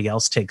if somebody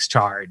else takes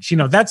charge.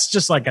 That's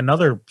just like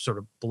another sort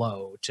of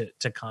blow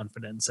to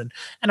confidence and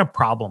a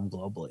problem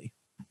globally.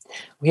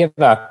 We have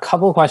a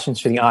couple of questions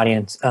for the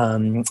audience.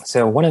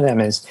 So one of them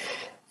is,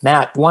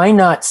 Matt, why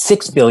not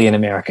 6 billion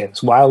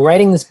Americans? While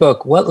writing this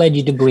book, what led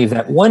you to believe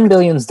that 1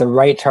 billion is the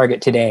right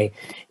target today?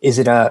 Is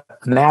it a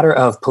matter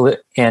of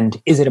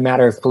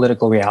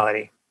political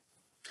reality?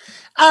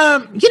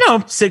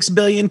 6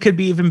 billion could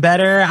be even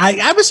better.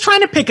 I was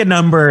trying to pick a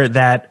number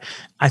that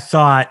I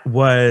thought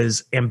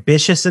was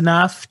ambitious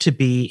enough to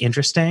be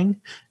interesting,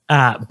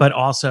 but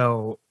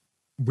also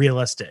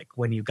realistic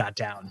when you got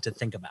down to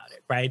think about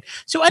it, right?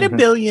 So at 1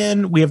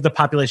 billion, we have the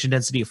population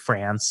density of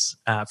France.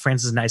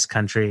 France is a nice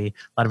country.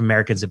 A lot of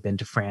Americans have been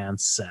to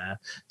France.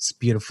 It's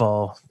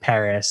beautiful.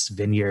 Paris,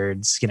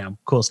 vineyards,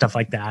 cool stuff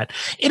like that.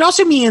 It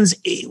also means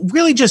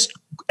really just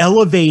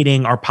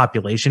elevating our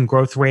population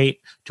growth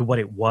rate to what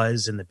it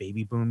was in the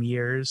baby boom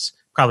years,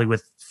 probably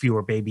with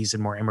fewer babies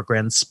and more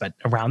immigrants, but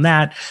around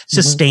that,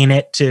 sustain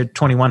it to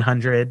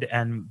 2,100,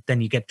 and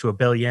then you get to 1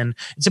 billion.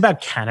 It's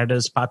about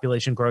Canada's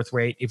population growth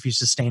rate. If you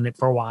sustain it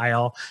for a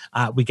while,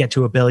 we get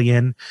to 1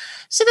 billion.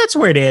 So that's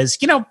where it is.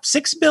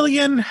 6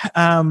 billion,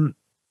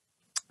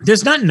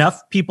 there's not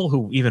enough people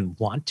who even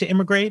want to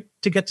immigrate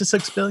to get to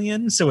 6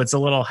 billion. So it's a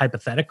little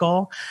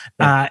hypothetical.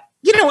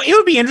 It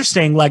would be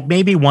interesting. Like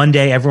maybe one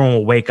day everyone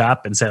will wake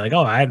up and say like,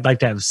 "Oh, I'd like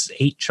to have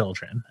 8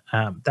 children."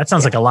 That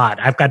sounds like a lot.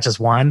 I've got just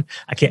one.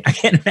 I can't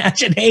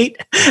imagine 8.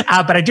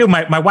 But I do.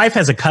 My wife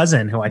has a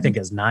cousin who I think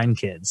has 9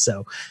 kids.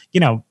 So,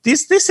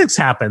 these things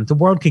happen. The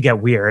world could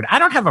get weird. I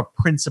don't have a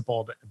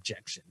principled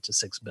objection to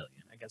 6 billion.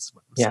 I guess is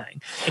what I'm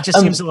saying. It just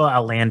seems a little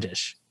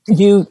outlandish.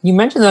 You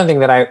mentioned something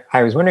that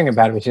I was wondering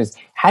about, which is,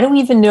 how do we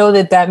even know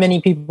that many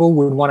people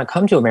would want to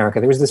come to America?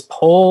 There was this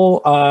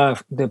poll, a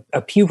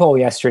Pew poll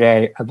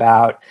yesterday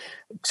about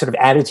sort of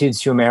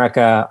attitudes to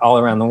America all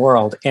around the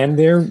world, and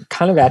they're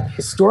kind of at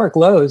historic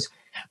lows.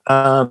 Do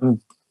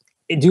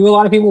a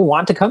lot of people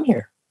want to come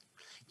here?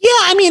 Yeah,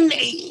 I mean,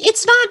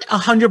 it's not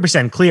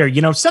 100%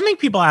 clear. Something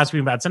people ask me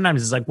about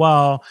sometimes is like,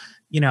 well,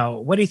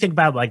 what do you think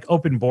about like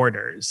open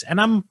borders?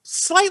 And I'm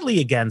slightly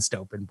against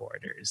open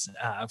borders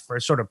for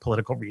sort of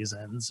political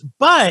reasons.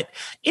 But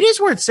it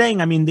is worth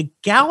saying, I mean, the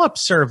Gallup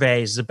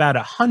surveys, about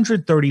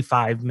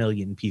 135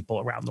 million people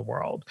around the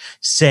world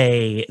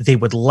say they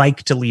would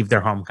like to leave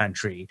their home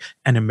country,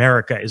 and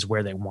America is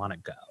where they want to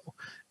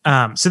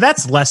go. So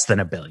that's less than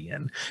 1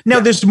 billion. Now,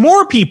 there's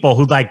more people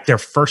who like their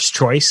first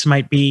choice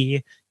might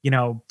be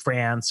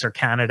France or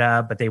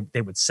Canada, but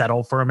they would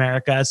settle for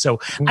America. So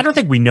I don't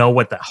think we know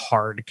what the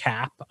hard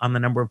cap on the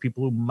number of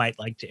people who might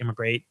like to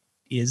immigrate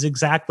is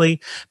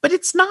exactly, but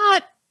it's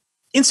not,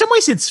 in some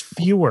ways it's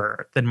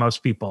fewer than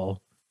most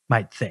people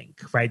might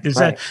think, right?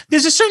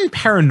 There's a certain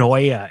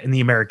paranoia in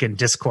the American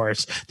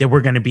discourse that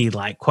we're going to be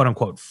like, quote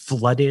unquote,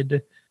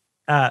 flooded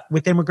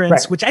with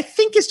immigrants, which I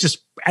think is just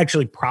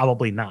actually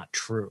probably not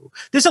true.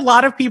 There's a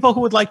lot of people who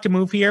would like to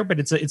move here, but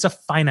it's a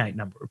finite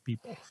number of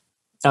people.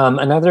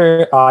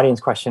 Another audience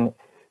question.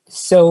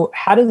 So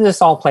how does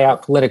this all play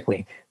out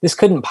politically? This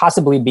couldn't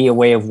possibly be a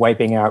way of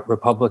wiping out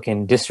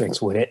Republican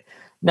districts, would it?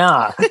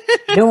 Nah,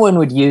 no one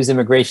would use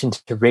immigration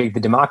to rig the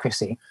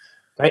democracy.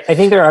 Right? I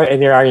think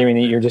they're arguing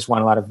that you just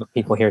want a lot of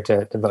people here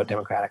to vote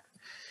Democratic.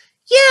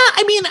 Yeah,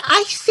 I mean,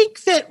 I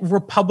think that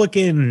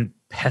Republican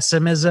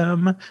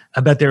pessimism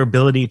about their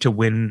ability to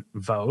win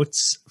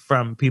votes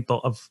from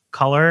people of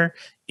color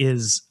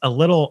is a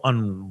little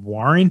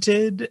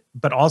unwarranted,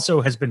 but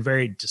also has been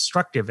very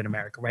destructive in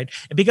America, right?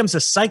 It becomes a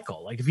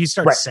cycle. Like if you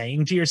start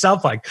saying to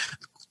yourself, like,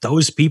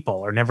 those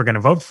people are never going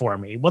to vote for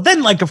me, well,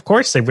 then, like, of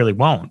course they really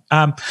won't.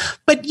 But,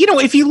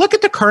 if you look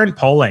at the current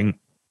polling,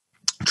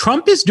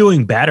 Trump is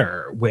doing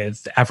better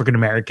with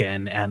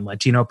African-American and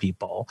Latino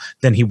people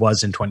than he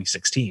was in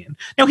 2016.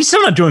 Now, he's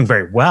still not doing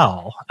very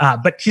well,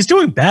 but he's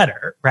doing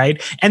better,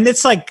 right? And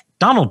it's like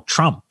Donald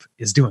Trump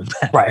is doing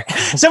better. Right.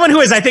 Someone who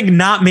has, I think,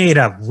 not made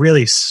a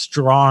really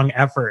strong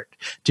effort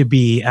to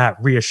be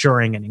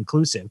reassuring and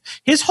inclusive.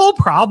 His whole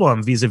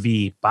problem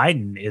vis-a-vis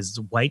Biden is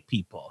white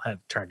people have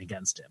turned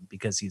against him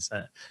because he's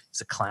a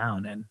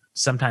clown, and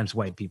sometimes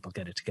white people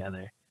get it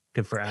together.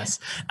 Good for us.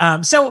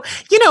 So,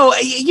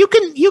 you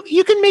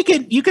can make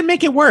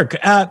it work.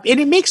 And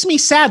it makes me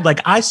sad. Like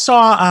I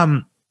saw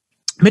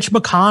Mitch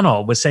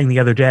McConnell was saying the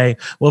other day,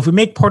 well, if we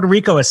make Puerto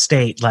Rico a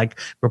state, like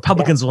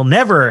Republicans will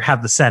never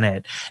have the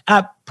Senate.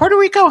 Puerto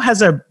Rico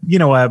has a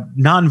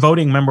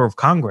non-voting member of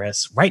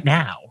Congress right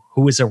now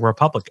who is a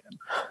Republican.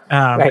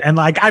 Right. And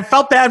like, I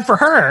felt bad for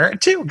her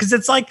too, because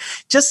it's like,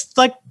 just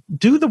like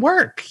do the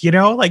work,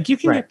 like you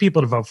can get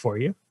people to vote for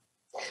you.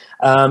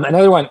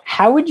 Another one,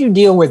 how would you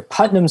deal with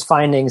Putnam's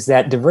findings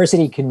that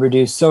diversity can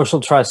reduce social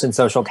trust and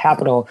social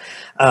capital?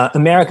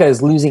 America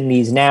is losing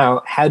these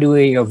now. How do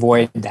we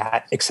avoid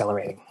that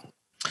accelerating?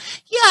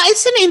 Yeah,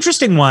 it's an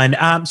interesting one.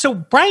 So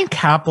Brian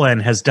Kaplan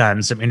has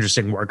done some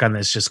interesting work on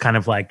this, just kind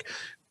of like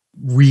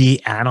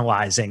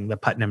reanalyzing the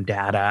Putnam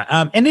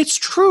data. And it's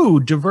true,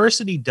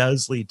 diversity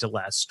does lead to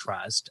less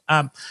trust.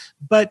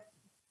 But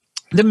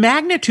the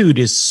magnitude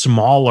is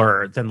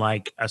smaller than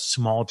like a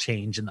small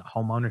change in the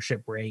home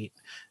ownership rate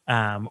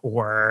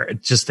or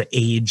just the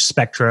age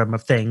spectrum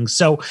of things.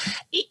 So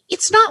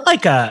it's not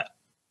like a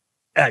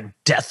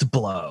death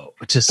blow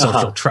to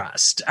social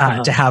trust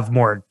to have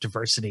more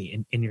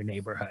diversity in your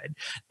neighborhood.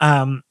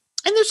 And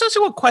there's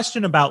also a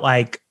question about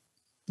like,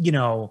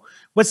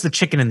 what's the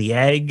chicken and the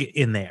egg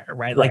in there,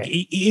 right? Like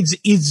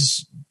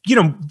it's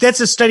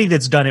that's a study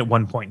that's done at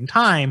one point in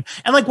time.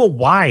 And like, well,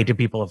 why do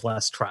people have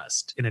less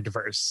trust in a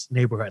diverse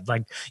neighborhood?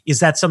 Like,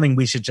 is that something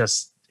we should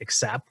just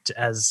accept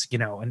as,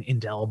 an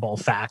indelible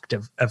fact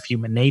of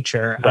human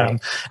nature? Right.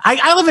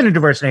 I live in a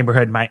diverse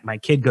neighborhood. My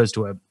kid goes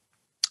to a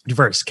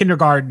diverse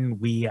kindergarten.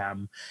 We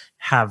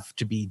have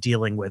to be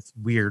dealing with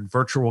weird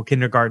virtual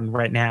kindergarten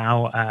right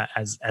now,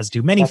 as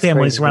do many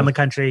families around the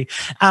country,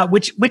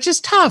 which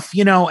is tough,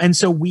 And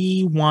so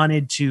we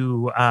wanted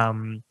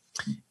to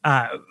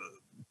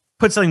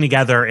put something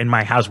together in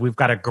my house. We've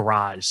got a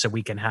garage so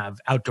we can have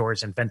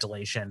outdoors and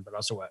ventilation, but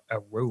also a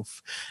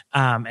roof.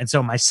 And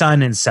so my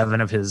son and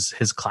 7 of his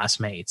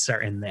classmates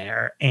are in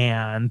there.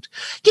 And,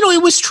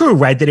 it was true,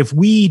 right? That if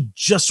we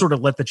just sort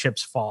of let the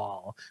chips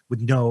fall with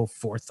no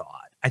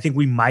forethought, I think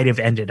we might have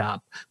ended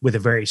up with a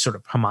very sort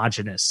of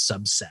homogenous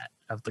subset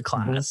of the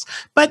class.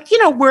 But,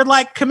 we're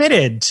like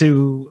committed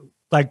to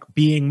like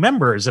being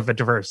members of a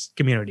diverse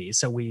community.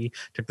 So we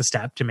took the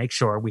step to make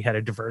sure we had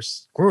a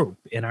diverse group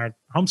in our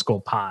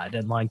homeschool pod.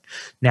 And like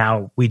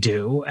now we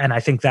do. And I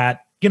think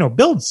that,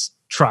 builds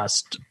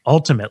trust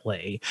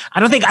ultimately.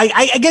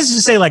 I guess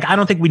to say like, I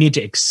don't think we need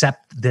to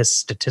accept this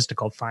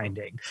statistical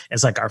finding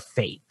as like our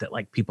fate that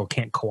like people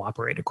can't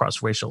cooperate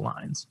across racial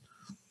lines.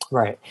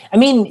 Right. I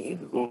mean,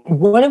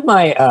 one of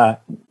the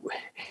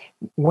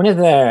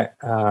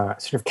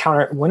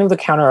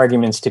counter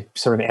arguments to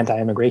sort of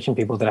anti-immigration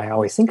people that I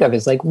always think of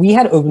is like, we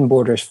had open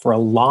borders for a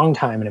long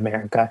time in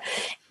America,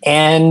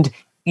 and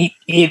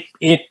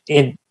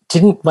it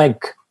didn't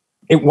like,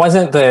 it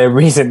wasn't the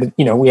reason that,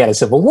 we had a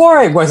civil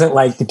war. It wasn't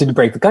like it didn't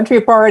break the country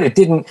apart. It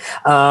didn't.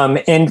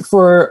 I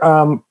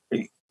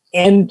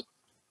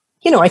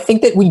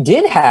think that we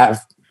did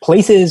have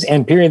places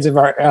and periods of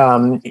our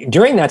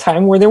during that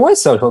time where there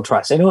was social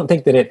trust. I don't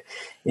think that it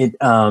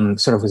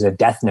sort of was a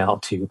death knell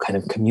to kind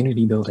of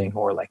community building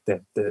or like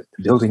the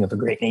building of a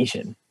great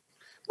nation.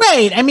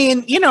 Right. I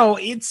mean,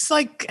 it's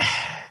like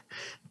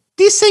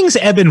these things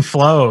ebb and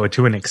flow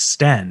to an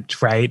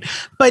extent, right?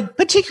 But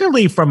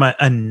particularly from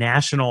a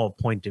national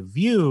point of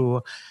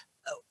view,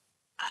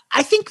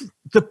 I think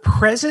the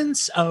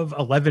presence of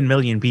 11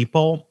 million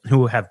people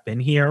who have been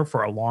here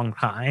for a long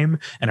time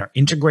and are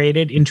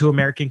integrated into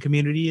American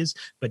communities,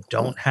 but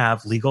don't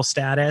have legal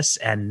status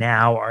and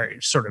now are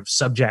sort of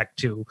subject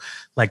to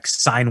like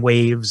sine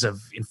waves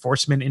of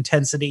enforcement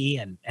intensity.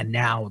 And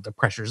now the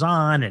pressure's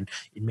on and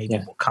it maybe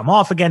will come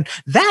off again.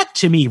 That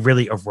to me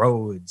really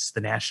erodes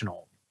the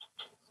national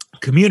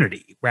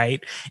community,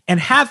 right? And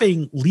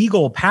having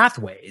legal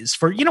pathways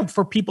for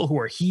people who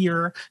are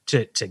here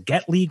to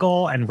get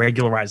legal and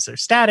regularize their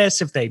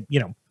status if they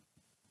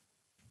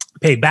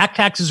pay back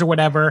taxes or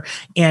whatever,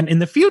 and in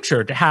the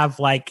future to have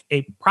like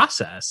a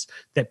process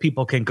that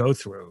people can go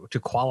through to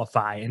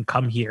qualify and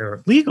come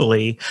here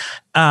legally.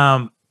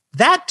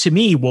 That to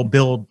me will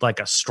build like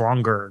a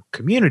stronger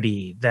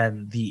community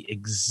than the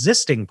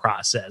existing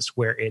process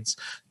where it's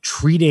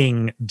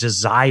treating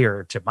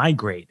desire to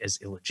migrate as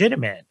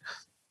illegitimate.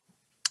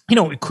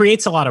 It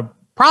creates a lot of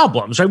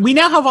problems, right? We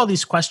now have all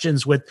these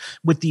questions with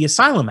the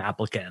asylum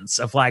applicants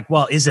of like,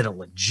 well, is it a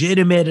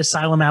legitimate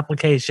asylum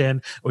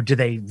application, or do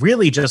they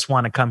really just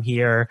want to come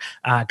here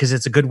because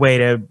it's a good way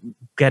to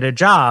get a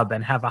job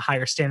and have a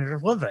higher standard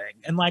of living?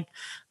 And like,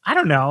 I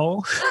don't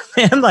know,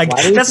 man. Like,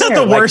 that's not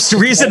the worst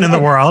reason in the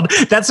world.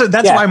 That's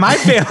why my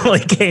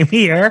family came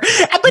here.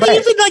 But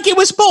even like it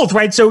was both,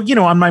 right? So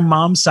on my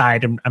mom's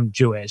side, I'm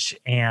Jewish,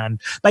 and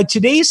by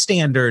today's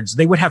standards,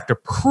 they would have to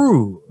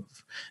prove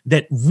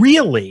that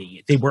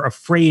really they were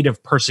afraid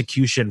of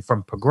persecution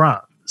from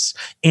pogroms.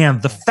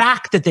 And the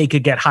fact that they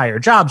could get higher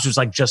jobs was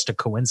like just a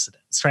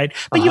coincidence, right?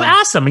 But you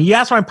ask them, and you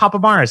ask my Papa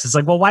Morris, it's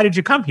like, well, why did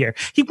you come here?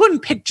 He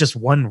wouldn't pick just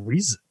one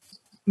reason.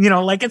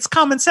 Like it's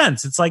common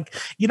sense. It's like,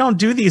 you don't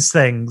do these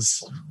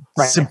things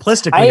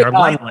simplistically or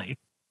lightly.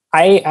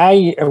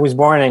 I was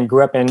born and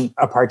grew up in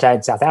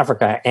apartheid South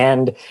Africa,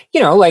 and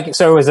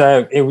so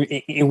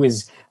it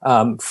was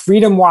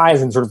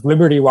freedom-wise and sort of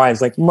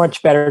liberty-wise, like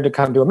much better to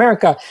come to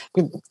America.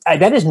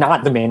 That is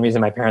not the main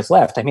reason my parents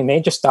left. I mean, they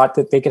just thought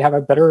that they could have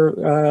a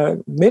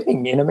better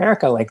living in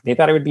America. Like they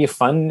thought it would be a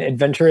fun,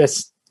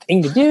 adventurous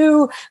thing to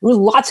do. There was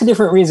lots of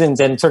different reasons,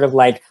 and sort of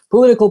like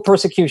political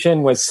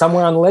persecution was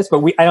somewhere on the list,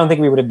 but I don't think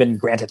we would have been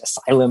granted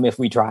asylum if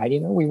we tried.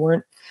 We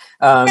weren't.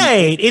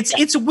 Right.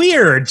 It's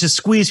weird to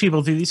squeeze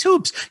people through these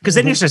hoops, because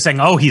then you're just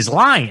saying, oh, he's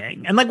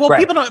lying. And like, well,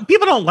 right.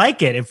 people don't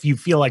like it if you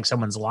feel like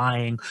someone's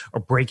lying or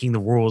breaking the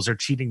rules or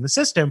cheating the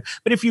system.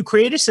 But if you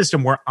create a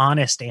system where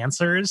honest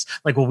answers,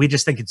 like, well, we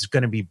just think it's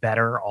going to be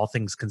better, all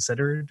things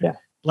considered. Yeah.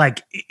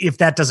 Like if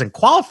that doesn't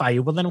qualify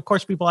you, well, then of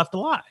course people have to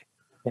lie.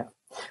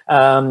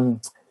 Yeah.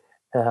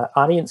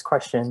 Audience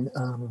question.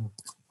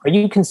 Are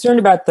you concerned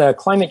about the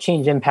climate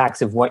change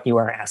impacts of what you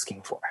are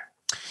asking for?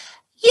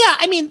 Yeah,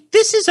 I mean,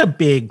 this is a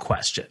big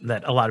question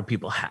that a lot of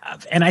people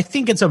have, and I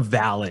think it's a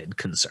valid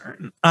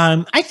concern.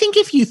 I think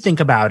if you think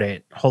about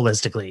it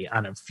holistically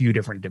on a few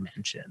different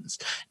dimensions,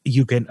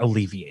 you can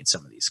alleviate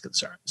some of these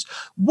concerns.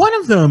 One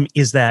of them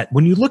is that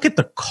when you look at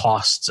the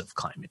costs of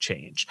climate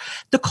change,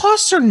 the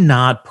costs are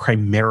not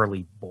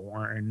primarily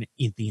born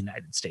in the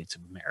United States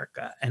of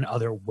America and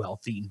other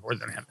wealthy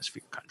Northern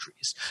Hemisphere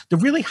countries. The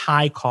really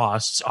high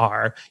costs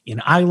are in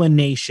island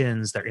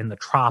nations, they're in the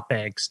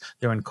tropics,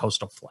 they're in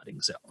coastal flooding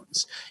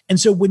zones. And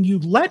so when you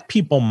let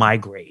people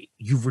migrate,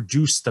 you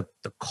reduce the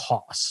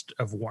cost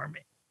of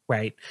warming,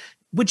 right?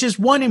 Which is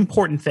one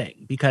important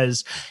thing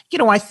because,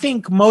 I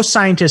think most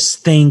scientists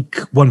think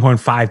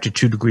 1.5 to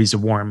 2 degrees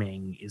of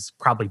warming is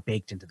probably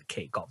baked into the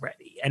cake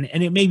already. And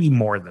it may be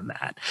more than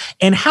that.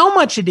 And how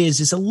much it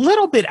is a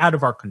little bit out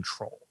of our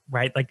control.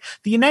 Right? Like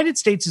the United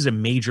States is a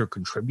major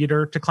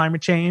contributor to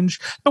climate change,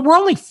 but we're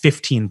only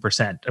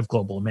 15% of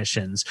global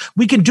emissions.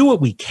 We can do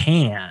what we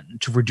can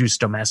to reduce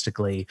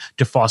domestically,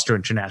 to foster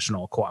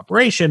international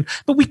cooperation,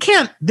 but we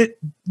can't,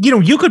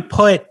 you could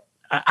put,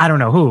 I don't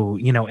know who,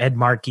 Ed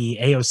Markey,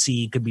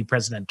 AOC could be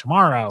president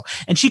tomorrow,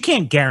 and she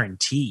can't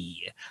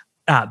guarantee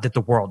that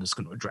the world is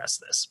going to address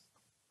this.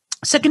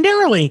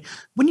 Secondarily,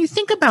 when you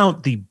think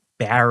about the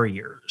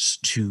barriers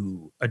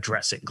to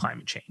addressing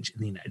climate change in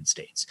the United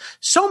States,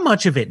 so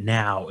much of it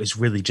now is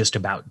really just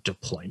about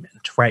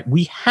deployment, right?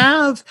 We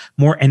have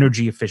more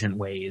energy efficient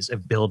ways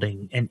of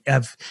building and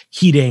of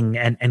heating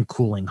and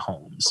cooling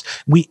homes.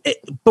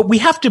 But we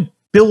have to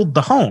build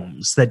the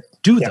homes that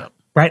do them.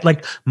 Right?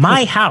 Like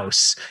my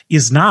house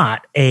is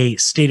not a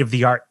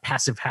state-of-the-art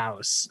passive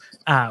house,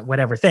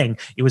 whatever thing.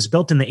 It was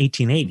built in the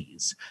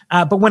 1880s.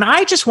 But when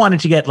I just wanted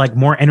to get like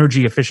more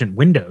energy efficient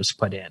windows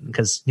put in,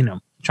 because,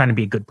 trying to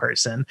be a good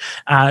person,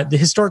 the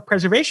historic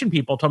preservation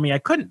people told me I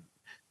couldn't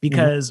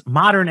because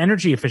modern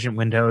energy efficient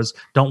windows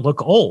don't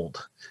look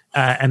old.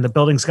 And the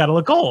building's got to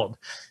look old.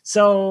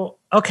 So,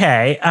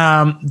 okay.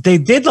 They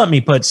did let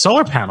me put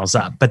solar panels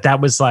up, but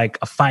that was like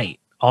a fight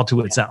all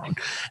to its own.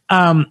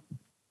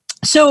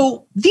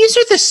 So these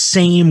are the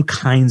same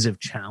kinds of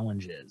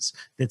challenges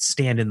that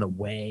stand in the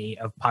way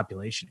of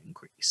population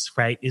increase,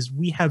 right? Is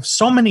we have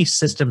so many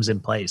systems in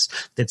place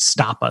that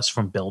stop us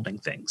from building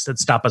things, that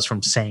stop us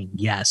from saying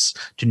yes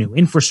to new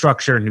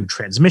infrastructure, new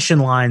transmission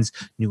lines,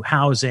 new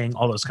housing,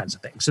 all those kinds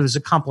of things. So there's a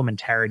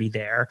complementarity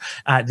there.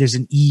 There's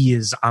an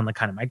ease on the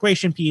kind of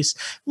migration piece.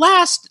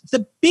 Last,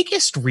 the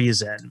biggest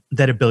reason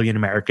that 1 billion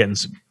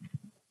Americans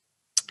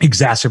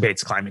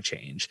exacerbates climate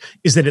change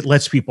is that it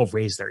lets people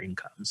raise their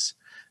incomes.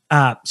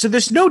 So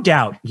there's no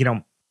doubt,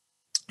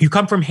 you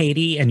come from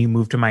Haiti and you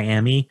move to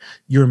Miami,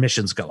 your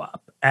emissions go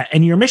up.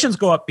 And your emissions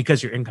go up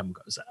because your income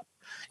goes up.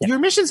 Yeah. Your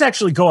emissions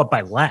actually go up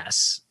by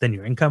less than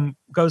your income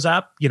goes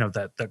up.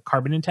 The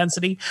carbon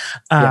intensity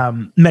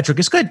metric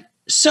is good.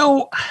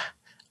 So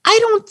I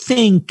don't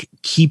think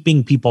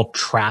keeping people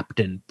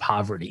trapped in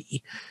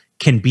poverty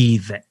can be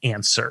the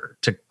answer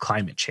to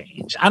climate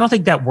change. I don't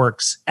think that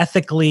works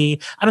ethically.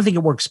 I don't think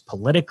it works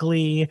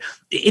politically.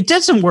 It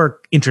doesn't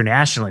work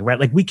internationally, right?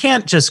 Like we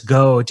can't just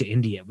go to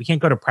India. We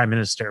can't go to Prime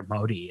Minister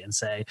Modi and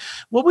say,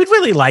 well, we'd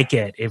really like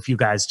it if you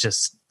guys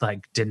just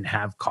like didn't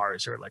have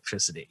cars or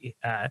electricity.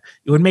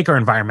 It would make our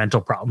environmental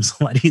problems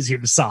a lot easier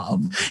to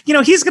solve.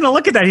 He's going to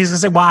look at that. He's going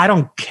to say, well, I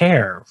don't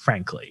care,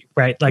 frankly,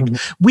 right? Like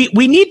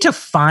we need to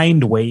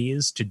find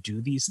ways to do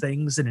these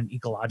things in an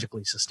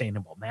ecologically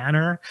sustainable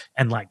manner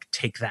and like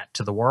take that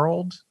to the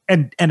world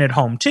and at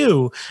home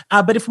too.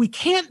 But if we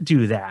can't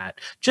do that,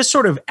 just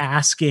sort of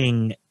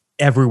asking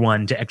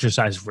everyone to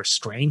exercise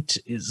restraint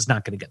is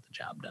not going to get the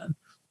job done.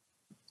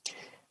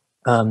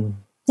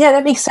 Yeah,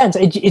 that makes sense.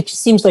 It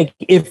just seems like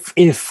if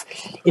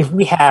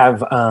we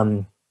have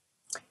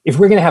if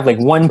we're going to have like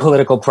one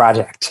political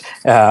project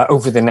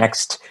over the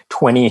next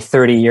 20,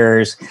 30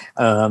 years,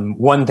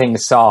 one thing to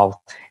solve,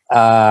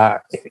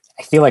 I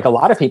feel like a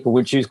lot of people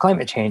would choose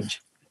climate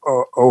change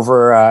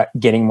over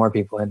getting more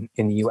people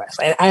in the U.S.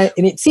 And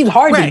it seems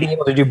hard to be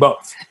able to do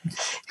both.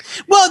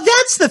 Well,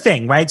 that's the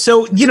thing, right?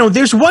 So,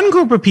 there's one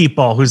group of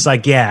people who's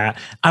like, yeah,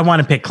 I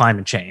want to pick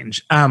climate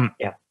change.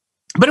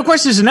 But of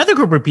course, there's another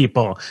group of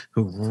people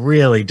who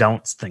really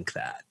don't think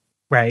that,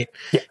 right?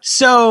 Yeah.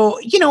 So,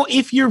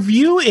 if your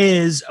view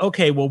is,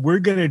 okay, well, we're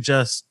going to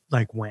just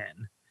like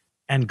win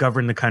and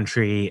govern the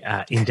country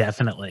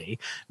indefinitely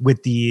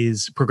with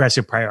these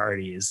progressive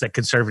priorities that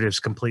conservatives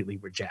completely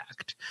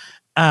reject.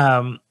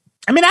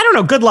 I mean, I don't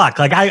know. Good luck.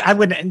 Like I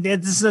would.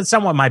 This is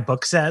somewhat my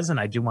book says, and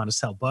I do want to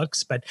sell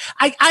books, but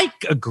I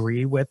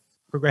agree with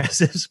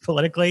progressives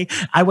politically.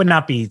 I would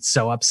not be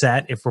so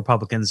upset if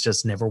Republicans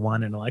just never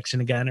won an election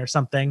again or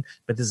something.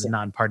 But this is a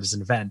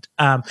nonpartisan event.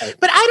 But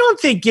I don't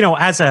think,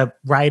 as a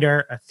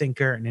writer, a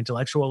thinker, an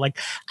intellectual, like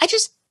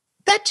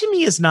that to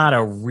me is not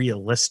a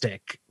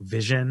realistic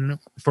vision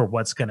for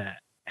what's going to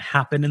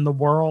happen in the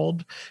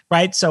world,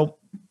 right? So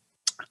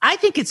I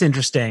think it's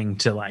interesting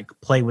to like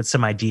play with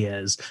some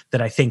ideas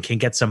that I think can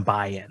get some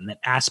buy-in, that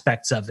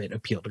aspects of it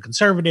appeal to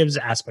conservatives,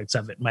 aspects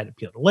of it might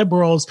appeal to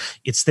liberals.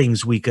 It's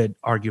things we could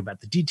argue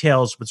about the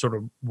details, but sort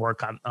of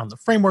work on the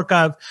framework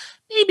of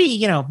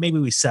maybe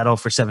we settle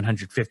for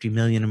 750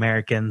 million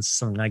Americans,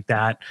 something like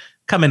that.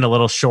 Come in a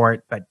little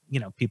short, but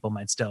people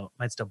might still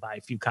buy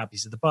a few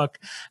copies of the book.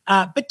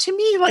 But to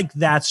me, like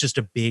that's just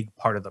a big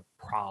part of the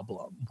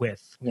problem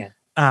with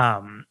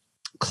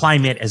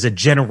climate as a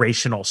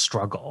generational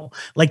struggle.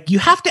 Like you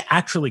have to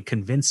actually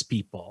convince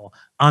people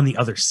on the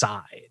other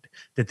side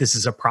that this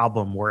is a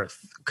problem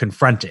worth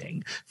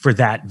confronting for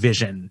that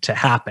vision to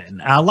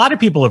happen. A lot of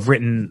people have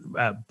written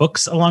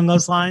books along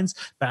those lines,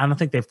 but I don't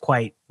think they've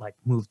quite like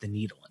moved the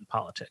needle in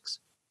politics.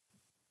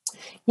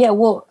 Yeah,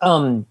 well,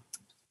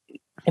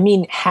 I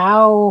mean,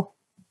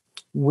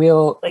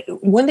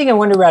 one thing I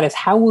wonder about is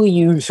how will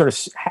you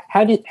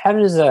how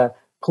does a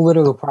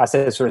political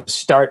process sort of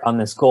start on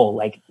this goal?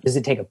 Like, does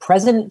it take a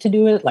president to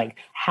do it? Like,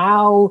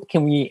 how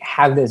can we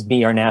have this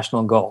be our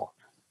national goal?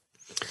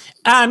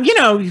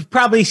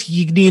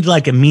 You need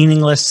like a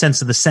meaningless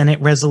sense of the Senate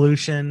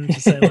resolution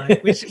to say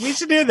like, we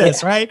should do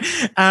this, right?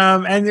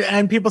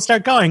 And people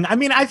start going. I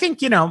mean, I think,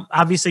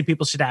 obviously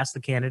people should ask the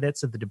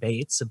candidates at the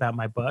debates about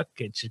my book.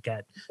 It should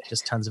get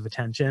just tons of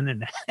attention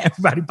and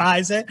everybody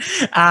buys it.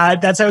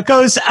 That's how it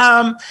goes. But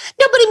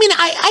I mean,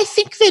 I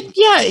think that,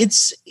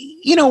 it's,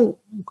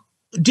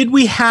 did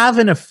we have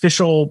an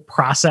official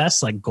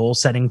process, like goal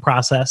setting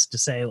process to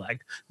say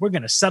like, we're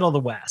going to settle the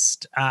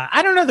West?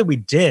 I don't know that we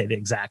did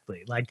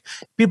exactly. Like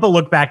people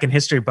look back in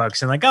history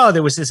books and like, oh,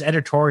 there was this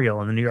editorial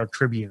in the New York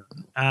Tribune.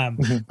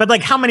 But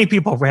like how many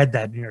people read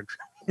that New York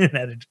Tribune?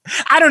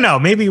 I don't know.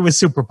 Maybe it was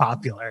super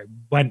popular,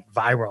 went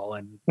viral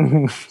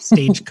and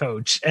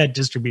stagecoach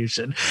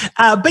distribution.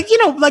 But,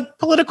 like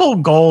political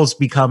goals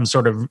become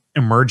sort of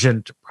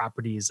emergent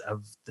properties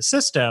of the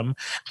system.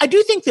 I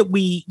do think that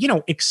we,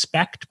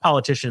 expect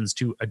politicians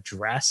to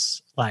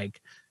address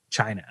like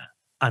China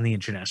on the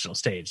international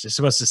stage. They're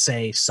supposed to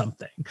say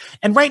something.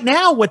 And right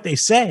now what they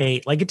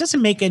say, like, it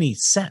doesn't make any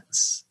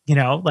sense.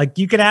 Like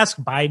you could ask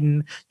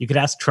Biden, you could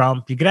ask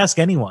Trump, you could ask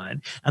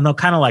anyone, and they'll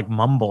kind of like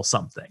mumble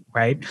something,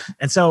 right?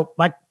 And so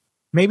like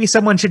maybe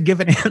someone should give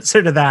an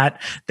answer to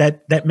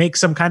that makes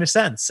some kind of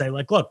sense. Say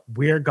like, look,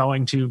 we're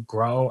going to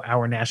grow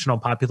our national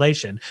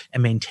population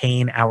and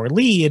maintain our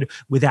lead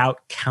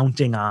without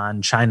counting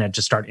on China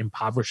to start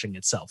impoverishing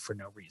itself for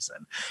no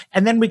reason.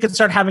 And then we could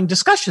start having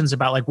discussions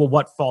about like, well,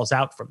 what falls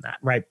out from that,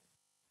 right?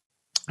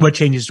 What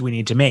changes do we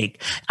need to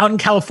make? Out in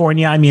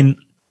California, I mean,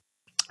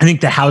 I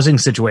think the housing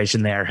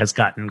situation there has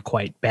gotten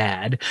quite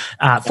bad.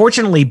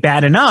 Fortunately,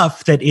 bad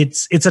enough that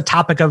it's a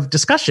topic of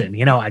discussion.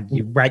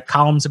 You write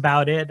columns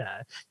about it.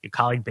 Your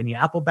colleague Benny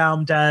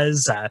Applebaum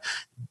does.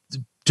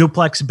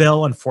 Duplex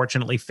bill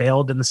unfortunately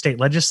failed in the state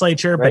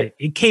legislature, but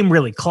it came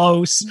really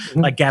close.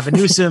 Like Gavin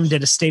Newsom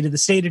did a State of the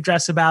State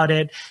address about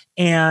it.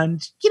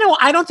 And,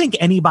 I don't think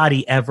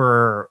anybody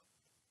ever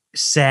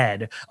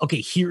said,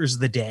 okay, here's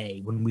the day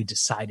when we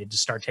decided to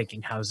start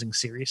taking housing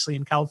seriously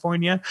in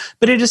California.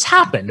 But it has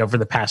happened over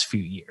the past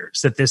few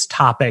years that this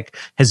topic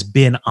has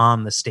been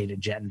on the state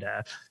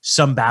agenda.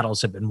 Some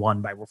battles have been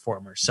won by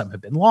reformers, some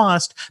have been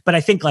lost. But I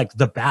think like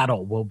the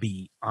battle will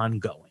be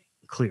ongoing,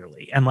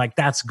 clearly. And like,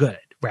 that's good,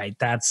 right?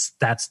 That's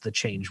the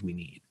change we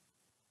need.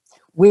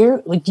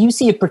 Where, like, do you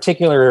see a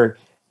particular,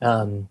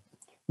 what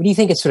do you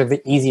think is sort of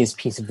the easiest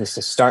piece of this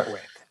to start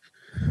with?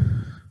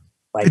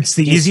 Like, it's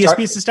the easiest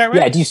piece to start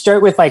with? Yeah. Do you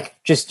start with like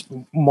just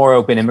more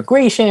open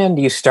immigration?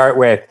 Do you start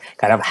with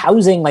kind of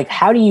housing? Like,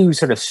 how do you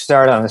sort of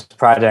start on this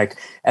project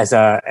as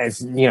a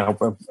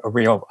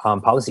real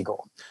policy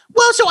goal?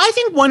 Well, so I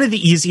think one of the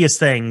easiest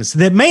things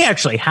that may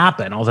actually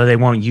happen, although they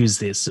won't use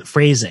this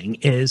phrasing,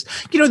 is,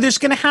 there's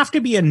going to have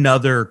to be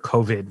another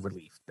COVID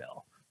relief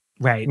bill,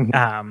 right?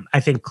 Mm-hmm. I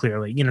think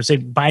clearly, say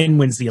Biden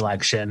wins the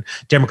election,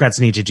 Democrats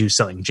need to do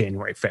something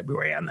January,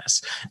 February on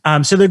this.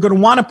 So they're going to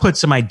want to put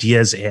some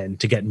ideas in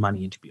to get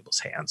money into people's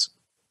hands.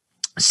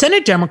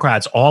 Senate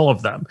Democrats, all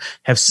of them,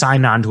 have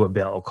signed on to a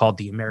bill called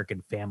the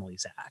American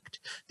Families Act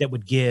that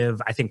would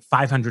give, I think,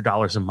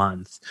 $500 a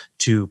month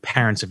to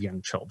parents of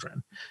young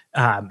children.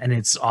 And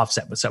it's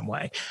offset with some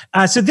way.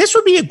 So this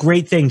would be a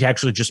great thing to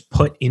actually just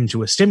put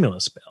into a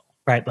stimulus bill,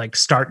 right? Like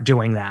start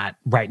doing that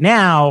right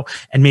now.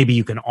 And maybe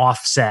you can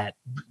offset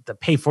the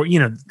pay for,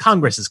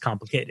 Congress is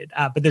complicated,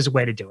 but there's a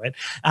way to do it.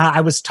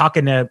 I was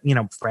talking to,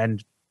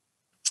 friend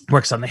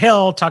works on the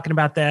Hill talking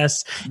about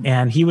this.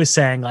 And he was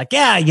saying like,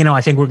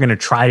 I think we're going to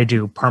try to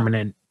do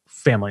permanent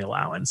family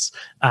allowance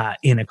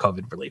in a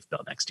COVID relief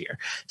bill next year.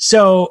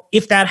 So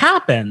if that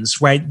happens,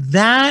 right,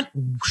 that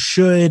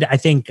should, I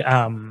think,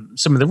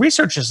 some of the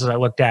researchers that I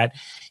looked at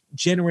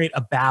generate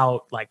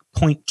about like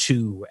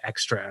 0.2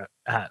 extra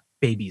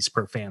babies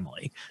per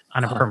family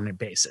on a permanent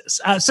basis.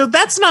 So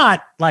that's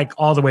not like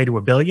all the way to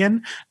 1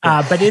 billion,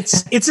 but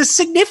it's a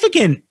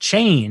significant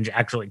change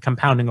actually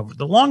compounding over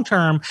the long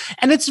term.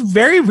 And it's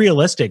very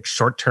realistic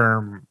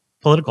short-term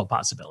political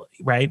possibility,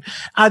 right?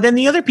 Then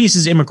the other piece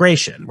is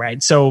immigration,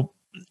 right? So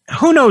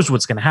who knows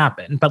what's going to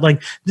happen, but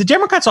like the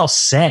Democrats all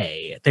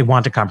say they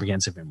want a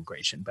comprehensive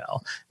immigration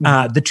bill.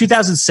 The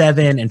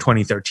 2007 and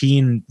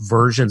 2013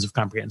 versions of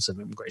comprehensive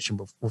immigration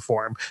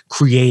reform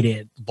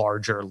created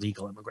larger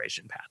legal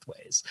immigration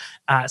pathways.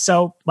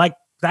 So like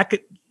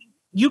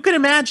you can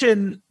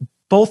imagine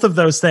both of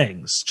those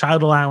things,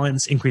 child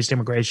allowance, increased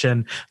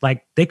immigration,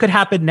 like they could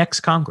happen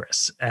next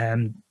Congress.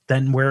 And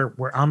then we're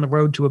on the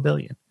road to 1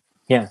 billion.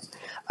 Yeah.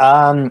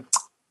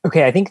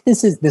 Okay, I think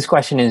this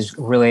question is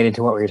related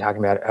to what we were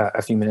talking about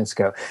a few minutes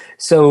ago.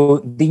 So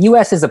the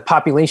U.S. is a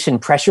population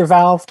pressure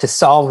valve to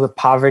solve the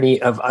poverty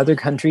of other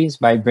countries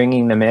by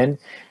bringing them in.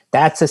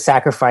 That's a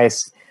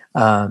sacrifice.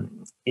 This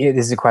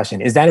is a question.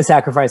 Is that a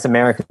sacrifice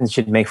Americans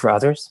should make for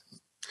others?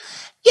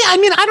 Yeah, I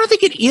mean, I don't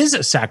think it is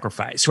a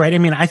sacrifice, right? I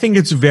mean, I think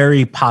it's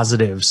very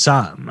positive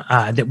sum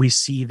that we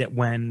see that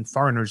when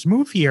foreigners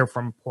move here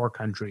from poor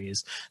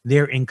countries,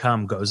 their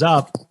income goes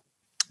up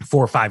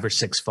 4, 5, or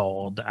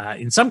 6-fold.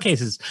 In some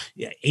cases,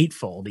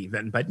 8-fold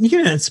even. But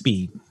let's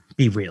be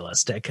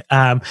realistic.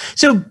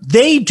 So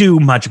they do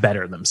much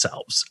better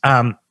themselves.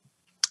 And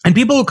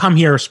people who come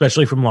here,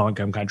 especially from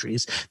low-income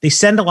countries, they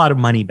send a lot of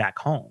money back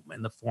home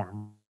in the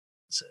form.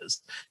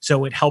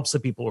 So it helps the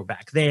people who are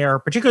back there,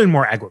 particularly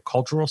more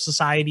agricultural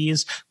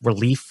societies.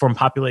 Relief from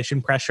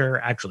population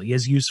pressure actually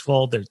is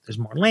useful. There's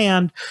more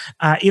land.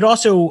 It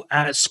also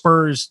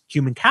spurs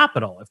human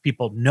capital if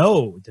people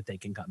know that they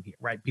can come here,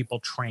 right?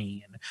 People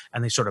train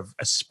and they sort of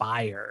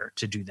aspire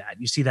to do that.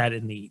 You see that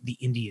in the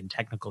Indian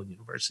technical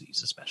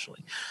universities,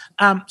 especially.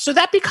 So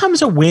that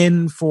becomes a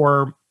win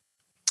for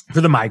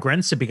the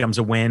migrants. It becomes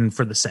a win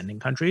for the sending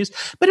countries,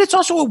 but it's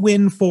also a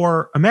win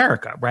for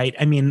America, right?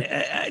 I mean,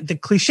 the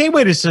cliche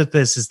way to say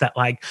this is that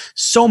like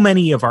so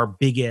many of our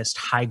biggest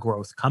high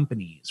growth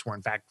companies were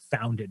in fact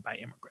founded by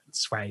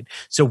immigrants, right?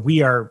 So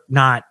we are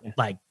not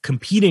like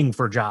competing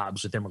for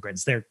jobs with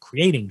immigrants. They're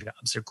creating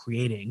jobs. They're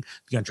creating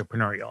the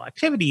entrepreneurial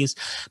activities.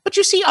 But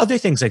you see other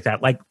things like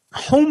that, like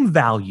home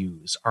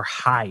values are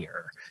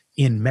higher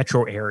in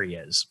metro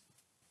areas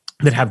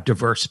that have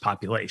diverse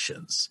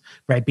populations,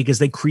 right? Because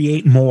they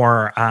create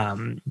more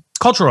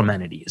cultural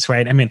amenities,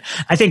 right? I mean,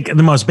 I think in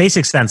the most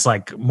basic sense,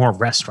 like more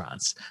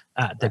restaurants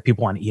that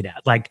people want to eat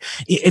at. Like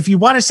if you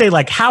want to say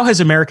like, how has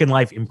American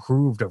life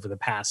improved over the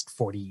past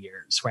 40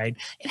 years, right?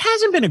 It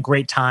hasn't been a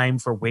great time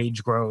for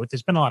wage growth.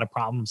 There's been a lot of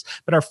problems,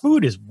 but our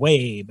food is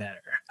way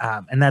better.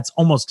 And that's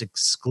almost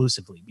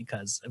exclusively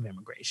because of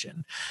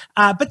immigration.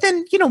 But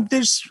then,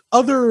 there's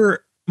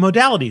other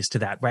modalities to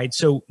that, right?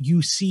 So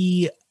you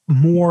see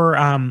more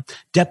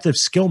depth of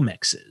skill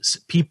mixes,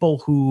 people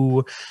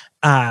who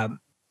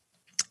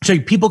so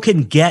people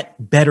can get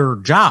better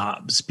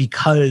jobs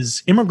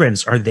because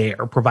immigrants are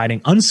there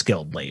providing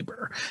unskilled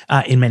labor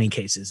in many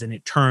cases, and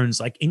it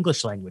turns like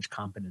English language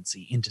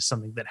competency into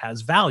something that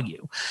has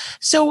value.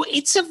 So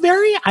it's a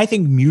very, I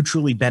think,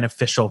 mutually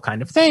beneficial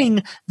kind of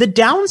thing. The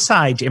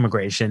downside to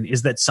immigration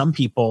is that some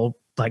people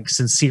like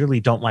sincerely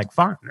don't like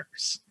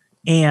foreigners.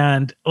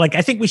 And like,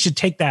 I think we should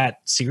take that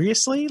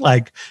seriously.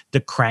 Like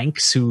the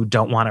cranks who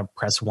don't want to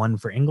press 1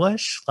 for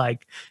English,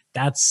 like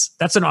that's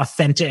an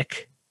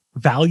authentic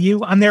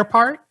value on their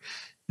part.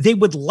 They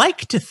would like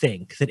to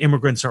think that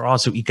immigrants are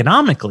also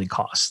economically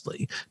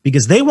costly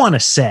because they want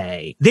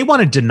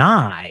to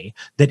deny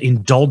that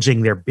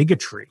indulging their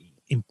bigotry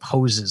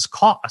imposes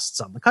costs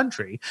on the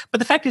country. But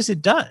the fact is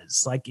it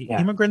does. Like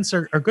immigrants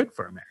are good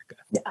for America.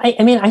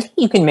 I mean, I think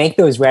you can make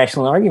those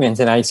rational arguments,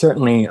 and I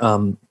certainly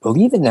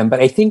believe in them.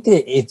 But I think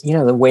that it's,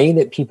 the way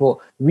that the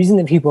reason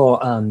that people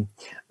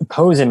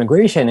oppose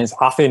immigration is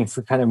often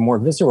for kind of more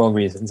visceral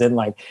reasons, and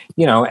like,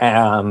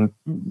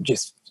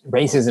 just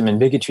racism and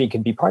bigotry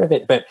could be part of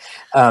it, but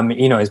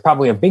is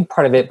probably a big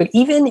part of it. But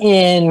even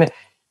in,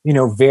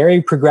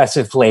 very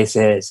progressive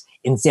places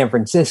in San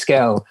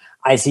Francisco,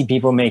 I see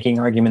people making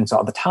arguments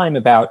all the time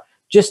about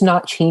just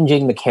not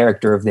changing the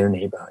character of their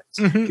neighborhoods,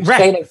 right?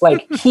 Kind of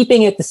like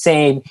keeping it the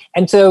same.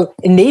 And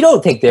they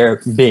don't think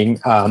they're being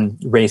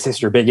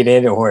racist or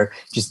bigoted or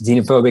just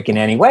xenophobic in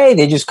any way.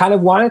 They just kind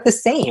of want it the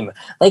same.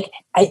 Like,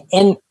 I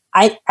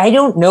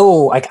don't know,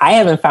 like I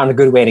haven't found a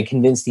good way to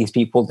convince these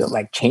people that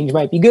like change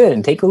might be good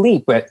and take a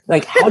leap. But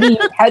like, how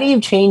do you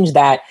change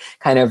that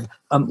kind of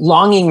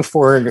longing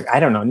for, I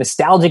don't know,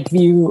 nostalgic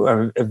view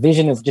or a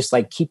vision of just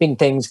like keeping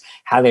things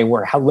how they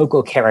were, how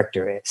local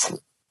character is?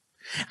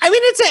 I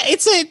mean,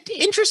 it's an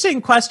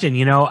interesting question.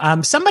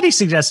 Somebody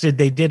suggested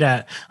they did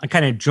a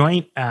kind of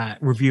joint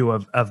review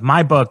of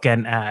my book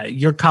and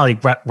your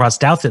colleague Ross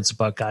Douthat's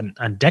book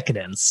on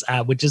decadence,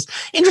 which is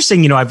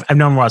interesting. I've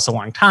known Ross a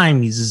long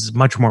time. He's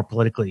much more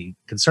politically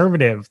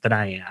conservative than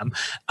I am,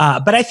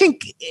 but I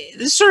think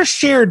this sort of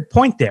shared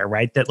point there,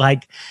 right? That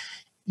like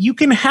you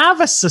can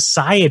have a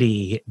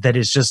society that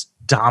is just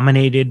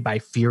dominated by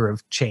fear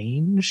of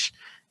change,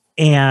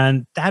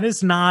 and that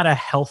is not a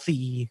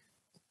healthy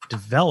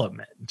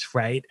development,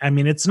 right? I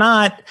mean, it's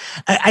not,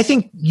 I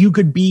think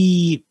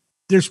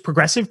there's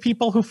progressive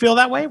people who feel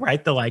that way,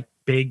 right? The like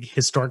big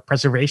historic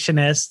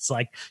preservationists,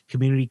 like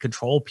community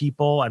control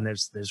people, and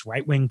there's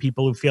right-wing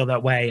people who feel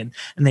that way, and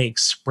they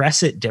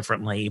express it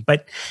differently.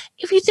 But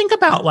if you think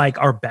about like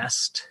our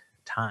best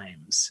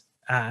times,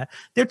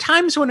 there are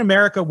times when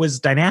America was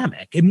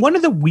dynamic. And one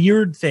of the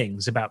weird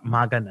things about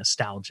MAGA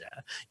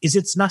nostalgia is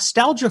it's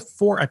nostalgia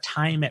for a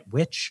time at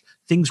which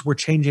things were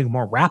changing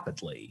more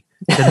rapidly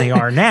than they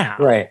are now.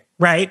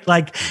 Right.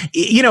 Like,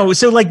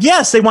 so like,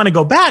 yes, they want to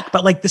go back,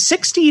 but like the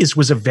 50s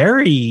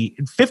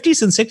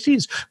and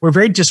 60s were a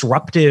very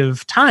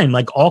disruptive time.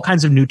 Like all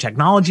kinds of new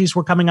technologies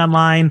were coming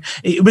online.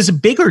 It was a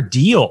bigger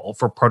deal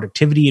for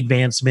productivity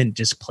advancement,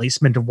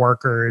 displacement of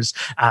workers,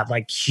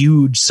 like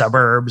huge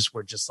suburbs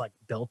were just like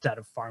built out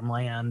of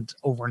farmland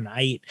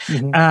overnight.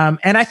 Mm-hmm.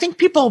 And I think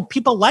people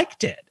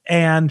liked it,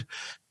 and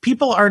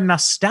people are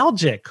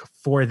nostalgic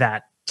for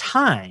that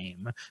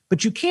time,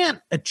 but you can't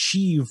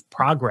achieve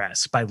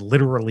progress by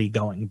literally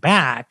going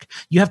back.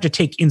 You have to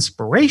take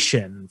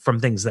inspiration from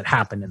things that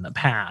happened in the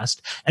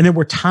past. And there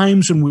were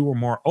times when we were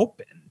more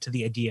open to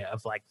the idea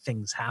of like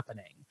things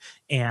happening.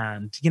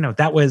 And,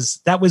 that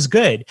was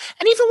good.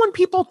 And even when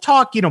people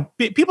talk,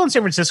 people in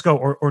San Francisco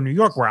or New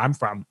York, where I'm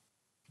from,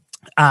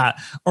 are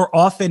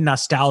often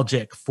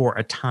nostalgic for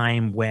a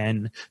time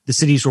when the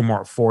cities were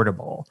more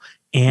affordable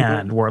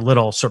and were a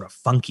little sort of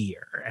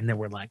funkier, and there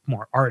were like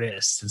more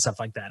artists and stuff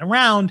like that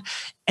around.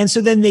 And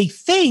so then they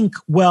think,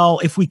 well,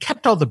 if we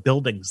kept all the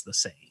buildings the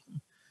same,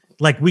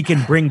 like we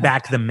can bring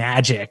back the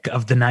magic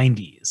of the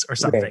 90s or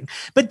something. Right.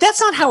 But that's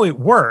not how it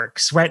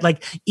works, right?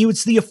 Like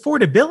it's the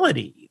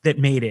affordability that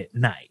made it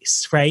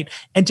nice, right?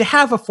 And to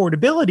have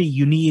affordability,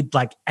 you need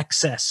like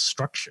excess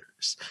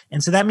structures.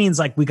 And so that means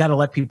like we got to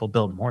let people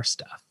build more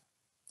stuff.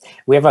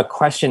 We have a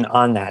question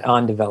on that,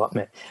 on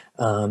development.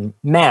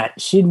 Matt,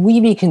 should we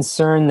be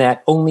concerned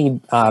that only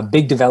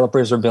big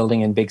developers are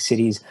building in big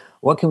cities?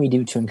 What can we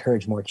do to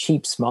encourage more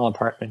cheap, small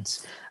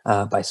apartments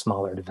by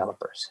smaller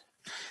developers?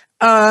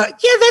 Yeah,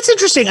 that's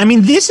interesting. I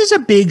mean, this is a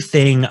big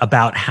thing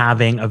about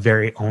having a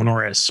very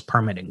onerous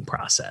permitting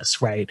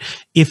process, right?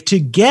 If to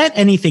get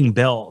anything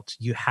built,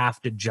 you have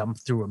to jump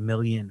through a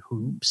million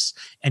hoops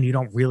and you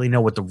don't really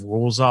know what the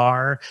rules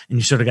are, and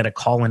you sort of got to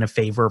call in a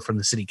favor from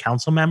the city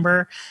council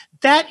member,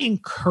 that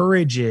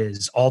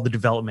encourages all the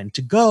development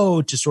to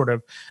go to sort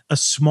of a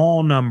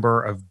small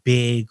number of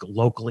big,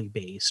 locally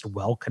based,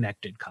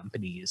 well-connected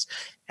companies.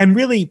 And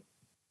really,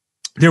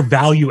 their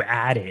value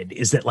added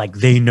is that like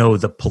they know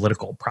the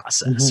political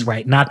process,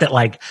 right? Not that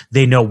like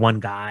they know one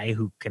guy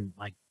who can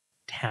like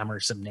hammer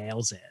some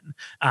nails in,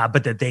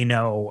 but that they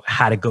know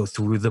how to go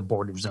through the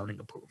Board of Zoning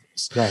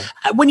approvals. Right.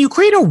 When you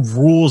create a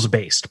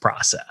rules-based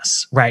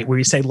process, right, where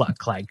you say,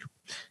 look, like,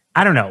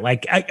 I don't know,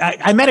 like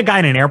I met a guy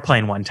in an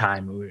airplane one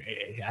time.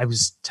 I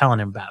was telling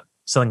him about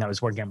something I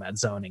was working on about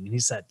zoning, and he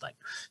said, like,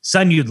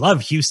 son, you'd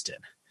love Houston.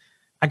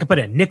 I could put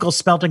a nickel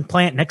smelting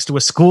plant next to a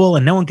school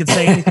and no one could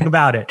say anything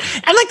about it.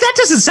 And like, that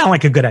doesn't sound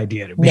like a good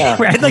idea to me,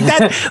 right? Like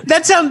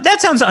that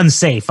sounds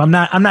unsafe. I'm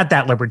not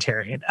that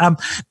libertarian.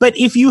 But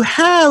if you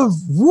have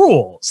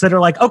rules that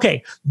are like,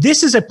 okay,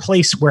 this is a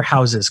place where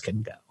houses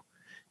can go.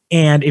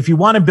 And if you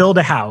want to build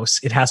a house,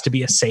 it has to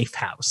be a safe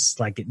house.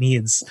 Like it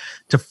needs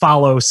to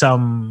follow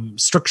some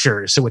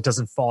structures so it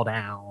doesn't fall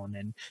down,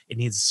 and it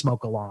needs a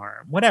smoke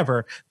alarm,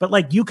 whatever. But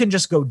like, you can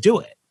just go do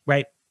it,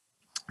 right?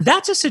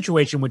 That's a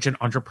situation which an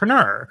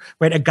entrepreneur,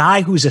 right? A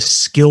guy who's a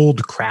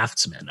skilled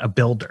craftsman, a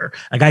builder,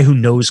 a guy who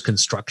knows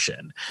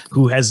construction,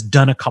 who has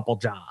done a couple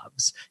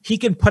jobs, he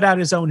can put out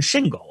his own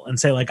shingle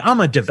and say, like, I'm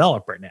a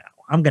developer now.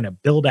 I'm going to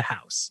build a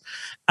house.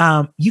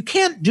 You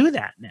can't do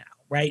that now,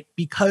 right?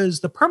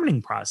 Because the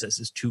permitting process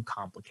is too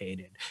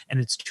complicated and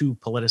it's too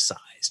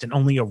politicized, and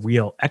only a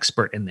real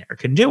expert in there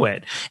can do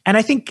it. And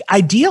I think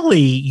ideally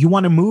you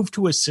want to move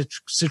to a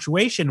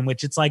situation in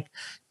which it's like,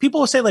 people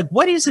will say, like,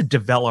 what is a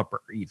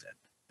developer even?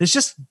 There's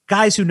just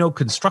guys who know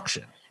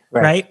construction,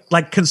 right?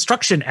 Like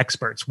construction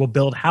experts will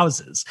build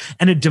houses,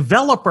 and a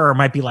developer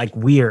might be like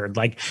weird,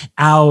 like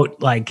out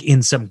like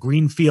in some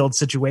greenfield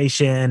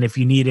situation. If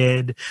you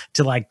needed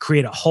to like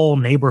create a whole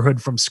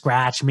neighborhood from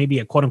scratch, maybe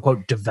a quote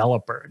unquote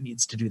developer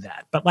needs to do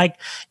that. But like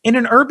in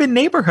an urban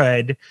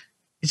neighborhood,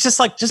 it's just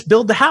like, just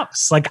build the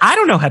house. Like, I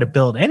don't know how to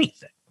build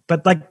anything,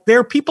 but like there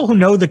are people who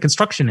know the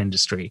construction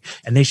industry,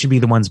 and they should be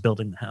the ones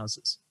building the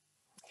houses.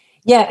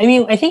 Yeah, I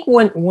mean, I think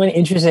one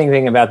interesting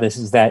thing about this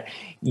is that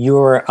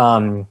you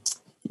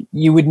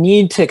would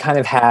need to kind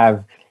of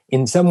have,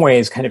 in some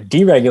ways, kind of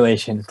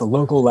deregulation at the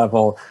local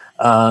level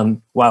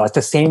while at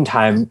the same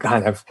time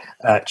kind of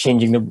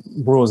changing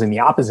the rules in the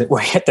opposite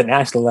way at the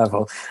national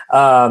level.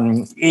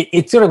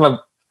 It's sort of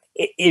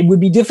it would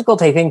be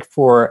difficult, I think,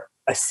 for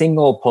a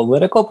single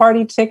political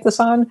party to take this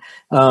on.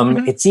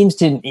 It seems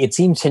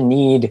to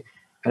need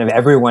kind of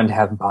everyone to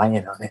have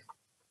buy-in on it.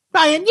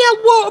 Buy-in,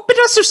 yeah, well, but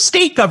also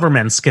state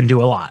governments can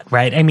do a lot,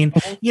 right? I mean,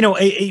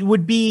 it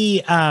would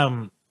be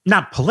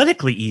not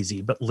politically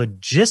easy, but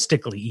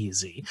logistically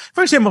easy.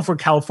 For example, for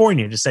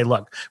California to say,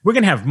 look, we're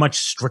going to have much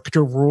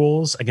stricter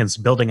rules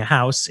against building a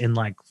house in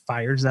like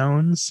fire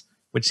zones,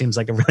 which seems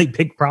like a really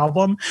big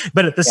problem.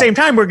 But at the same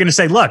time, we're going to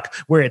say, look,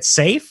 where it's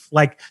safe,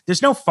 like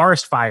there's no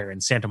forest fire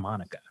in Santa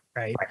Monica,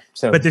 right?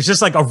 So, but there's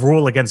just like a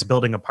rule against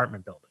building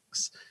apartment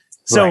buildings.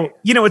 So,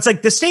 it's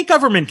like the state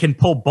government can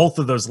pull both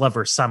of those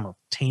levers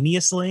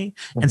simultaneously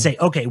and say,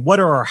 okay, what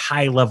are our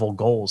high level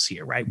goals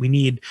here, right? We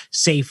need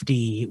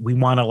safety. We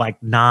want to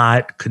like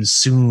not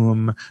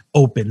consume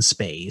open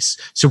space.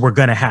 So we're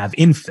going to have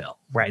infill,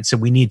 right? So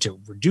we need to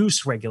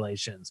reduce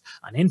regulations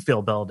on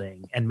infill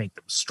building and make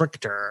them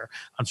stricter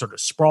on sort of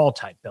sprawl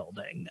type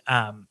building.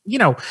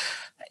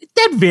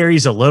 That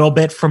varies a little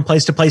bit from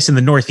place to place. In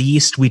the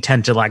Northeast, we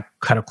tend to like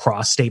kind of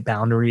cross state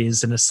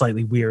boundaries in a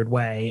slightly weird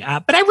way.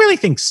 But I really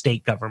think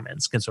state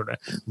governments can sort of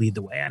lead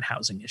the way on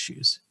housing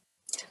issues.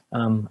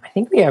 I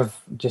think we have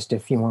just a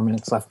few more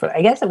minutes left, but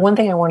I guess one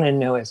thing I want to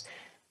know is,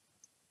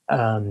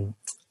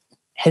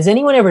 has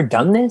anyone ever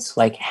done this?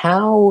 Like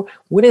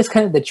what is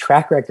kind of the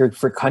track record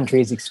for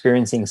countries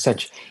experiencing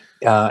such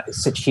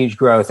huge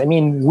growth? I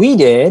mean, we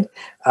did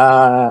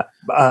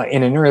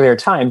in an earlier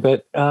time,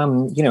 but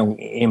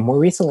more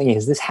recently,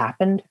 has this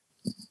happened?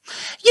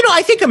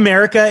 I think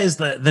America is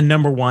the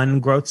number one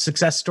growth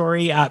success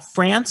story.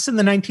 France in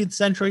the 19th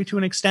century, to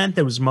an extent,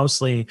 there was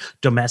mostly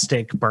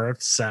domestic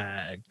births.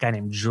 A guy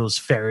named Jules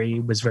Ferry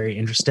was very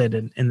interested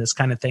in this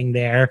kind of thing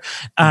there.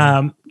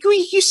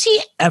 You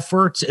see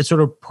efforts at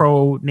sort of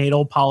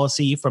pro-natal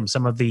policy from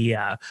some of the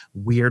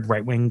weird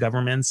right-wing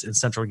governments in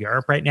Central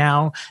Europe right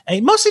now.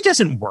 It mostly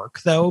doesn't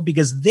work, though,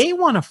 because they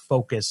want to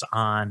focus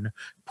on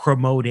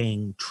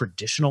promoting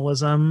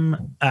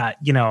traditionalism,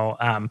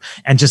 and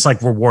just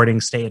like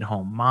rewarding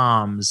stay-at-home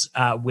moms,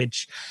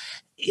 which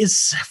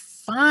is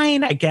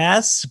fine, I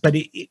guess, but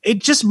it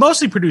just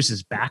mostly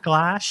produces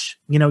backlash.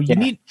 You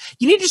need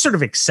to sort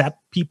of accept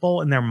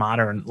people in their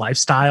modern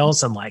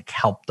lifestyles and like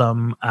help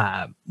them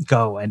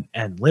go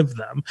and live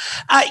them.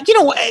 A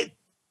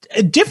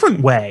different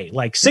way,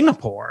 like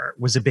Singapore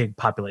was a big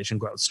population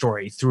growth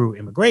story through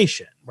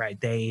immigration, right?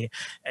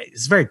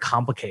 It's very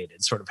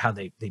complicated sort of how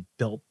they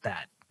built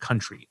that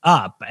country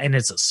up, and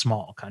it's a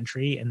small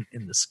country in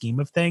the scheme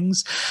of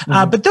things.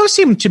 But those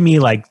seem to me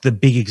like the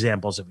big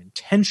examples of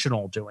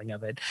intentional doing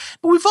of it.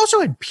 But we've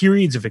also had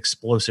periods of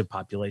explosive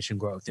population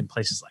growth in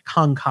places like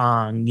Hong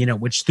Kong,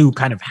 which through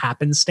kind of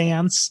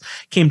happenstance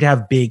came to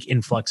have big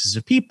influxes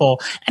of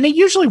people. And it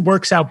usually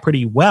works out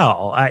pretty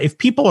well. If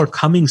people are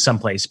coming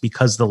someplace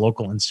because the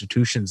local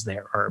institutions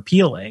there are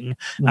appealing,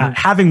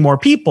 having more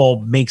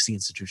people makes the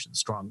institution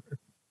stronger.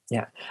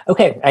 Yeah.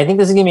 Okay. I think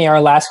this is going to be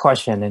our last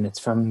question, and it's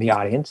from the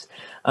audience.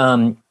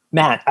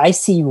 Matt, I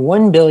see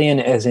 1 billion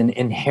as an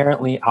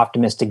inherently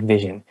optimistic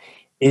vision.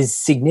 Is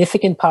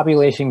significant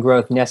population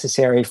growth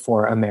necessary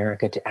for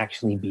America to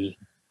actually be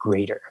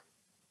greater?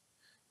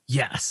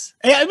 Yes.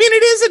 I mean,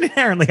 it is an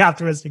inherently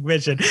optimistic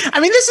vision. I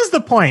mean, this is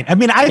the point. I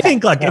mean, I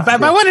think like if I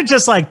want to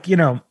just like,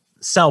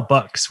 sell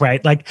books,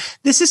 right? Like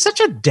this is such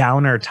a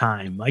downer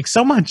time. Like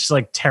so much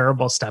like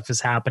terrible stuff is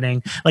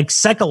happening, like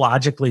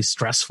psychologically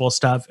stressful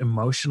stuff,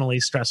 emotionally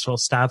stressful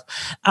stuff.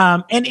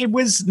 And it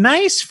was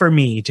nice for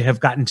me to have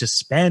gotten to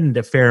spend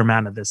a fair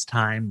amount of this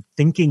time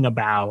thinking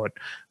about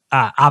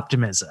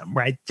optimism,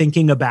 right?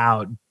 Thinking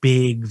about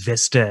big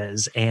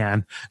vistas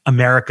and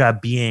America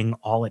being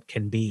all it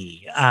can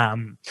be.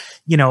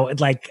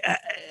 Like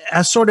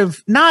a sort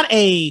of not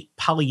a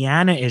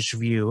Pollyanna-ish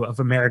view of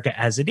America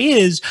as it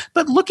is,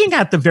 but looking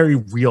at the very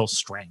real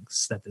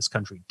strengths that this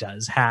country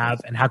does have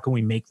and how can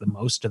we make the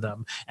most of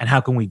them and how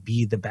can we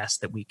be the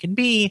best that we can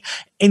be.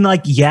 And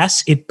like,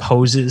 yes, it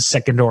poses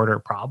second order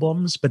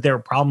problems, but there are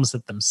problems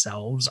that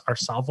themselves are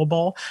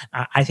solvable.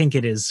 I think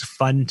it is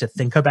fun to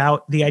think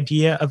about the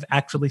idea of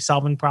actually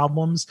solving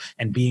problems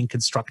and being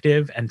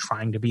constructive and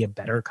trying to be a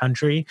better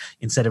country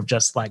instead of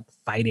just like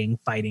fighting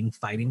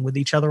with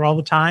each other all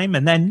the time.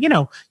 And then,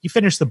 you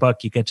finish the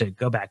book, you get to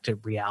go back to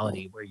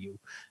reality where you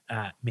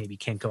maybe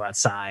can't go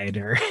outside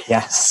or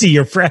see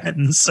your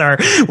friends or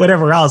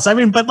whatever else. I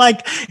mean, but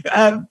like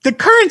the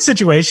current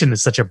situation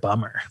is such a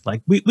bummer.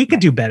 Like we could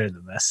do better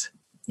than this.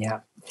 Yeah.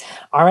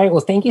 All right.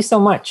 Well, thank you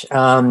so much.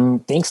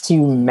 Thanks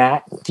to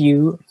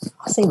Matthew.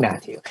 I'll say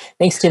Matthew.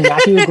 Thanks to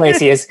Matthew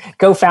Yglesias,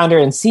 co-founder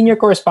and senior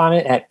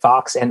correspondent at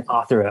Vox and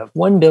author of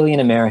 1 Billion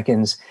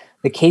Americans,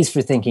 The Case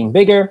for Thinking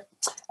Bigger.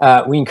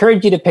 We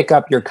encourage you to pick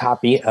up your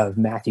copy of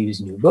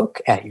Matthew's new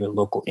book at your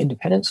local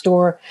independent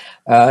store.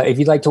 If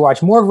you'd like to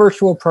watch more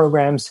virtual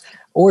programs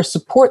or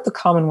support the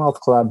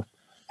Commonwealth Club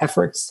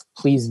efforts,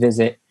 please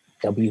visit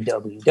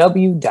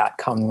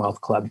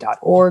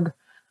www.commonwealthclub.org.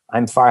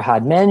 I'm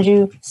Farhad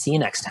Manju. See you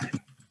next time.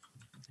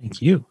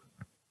 Thank you.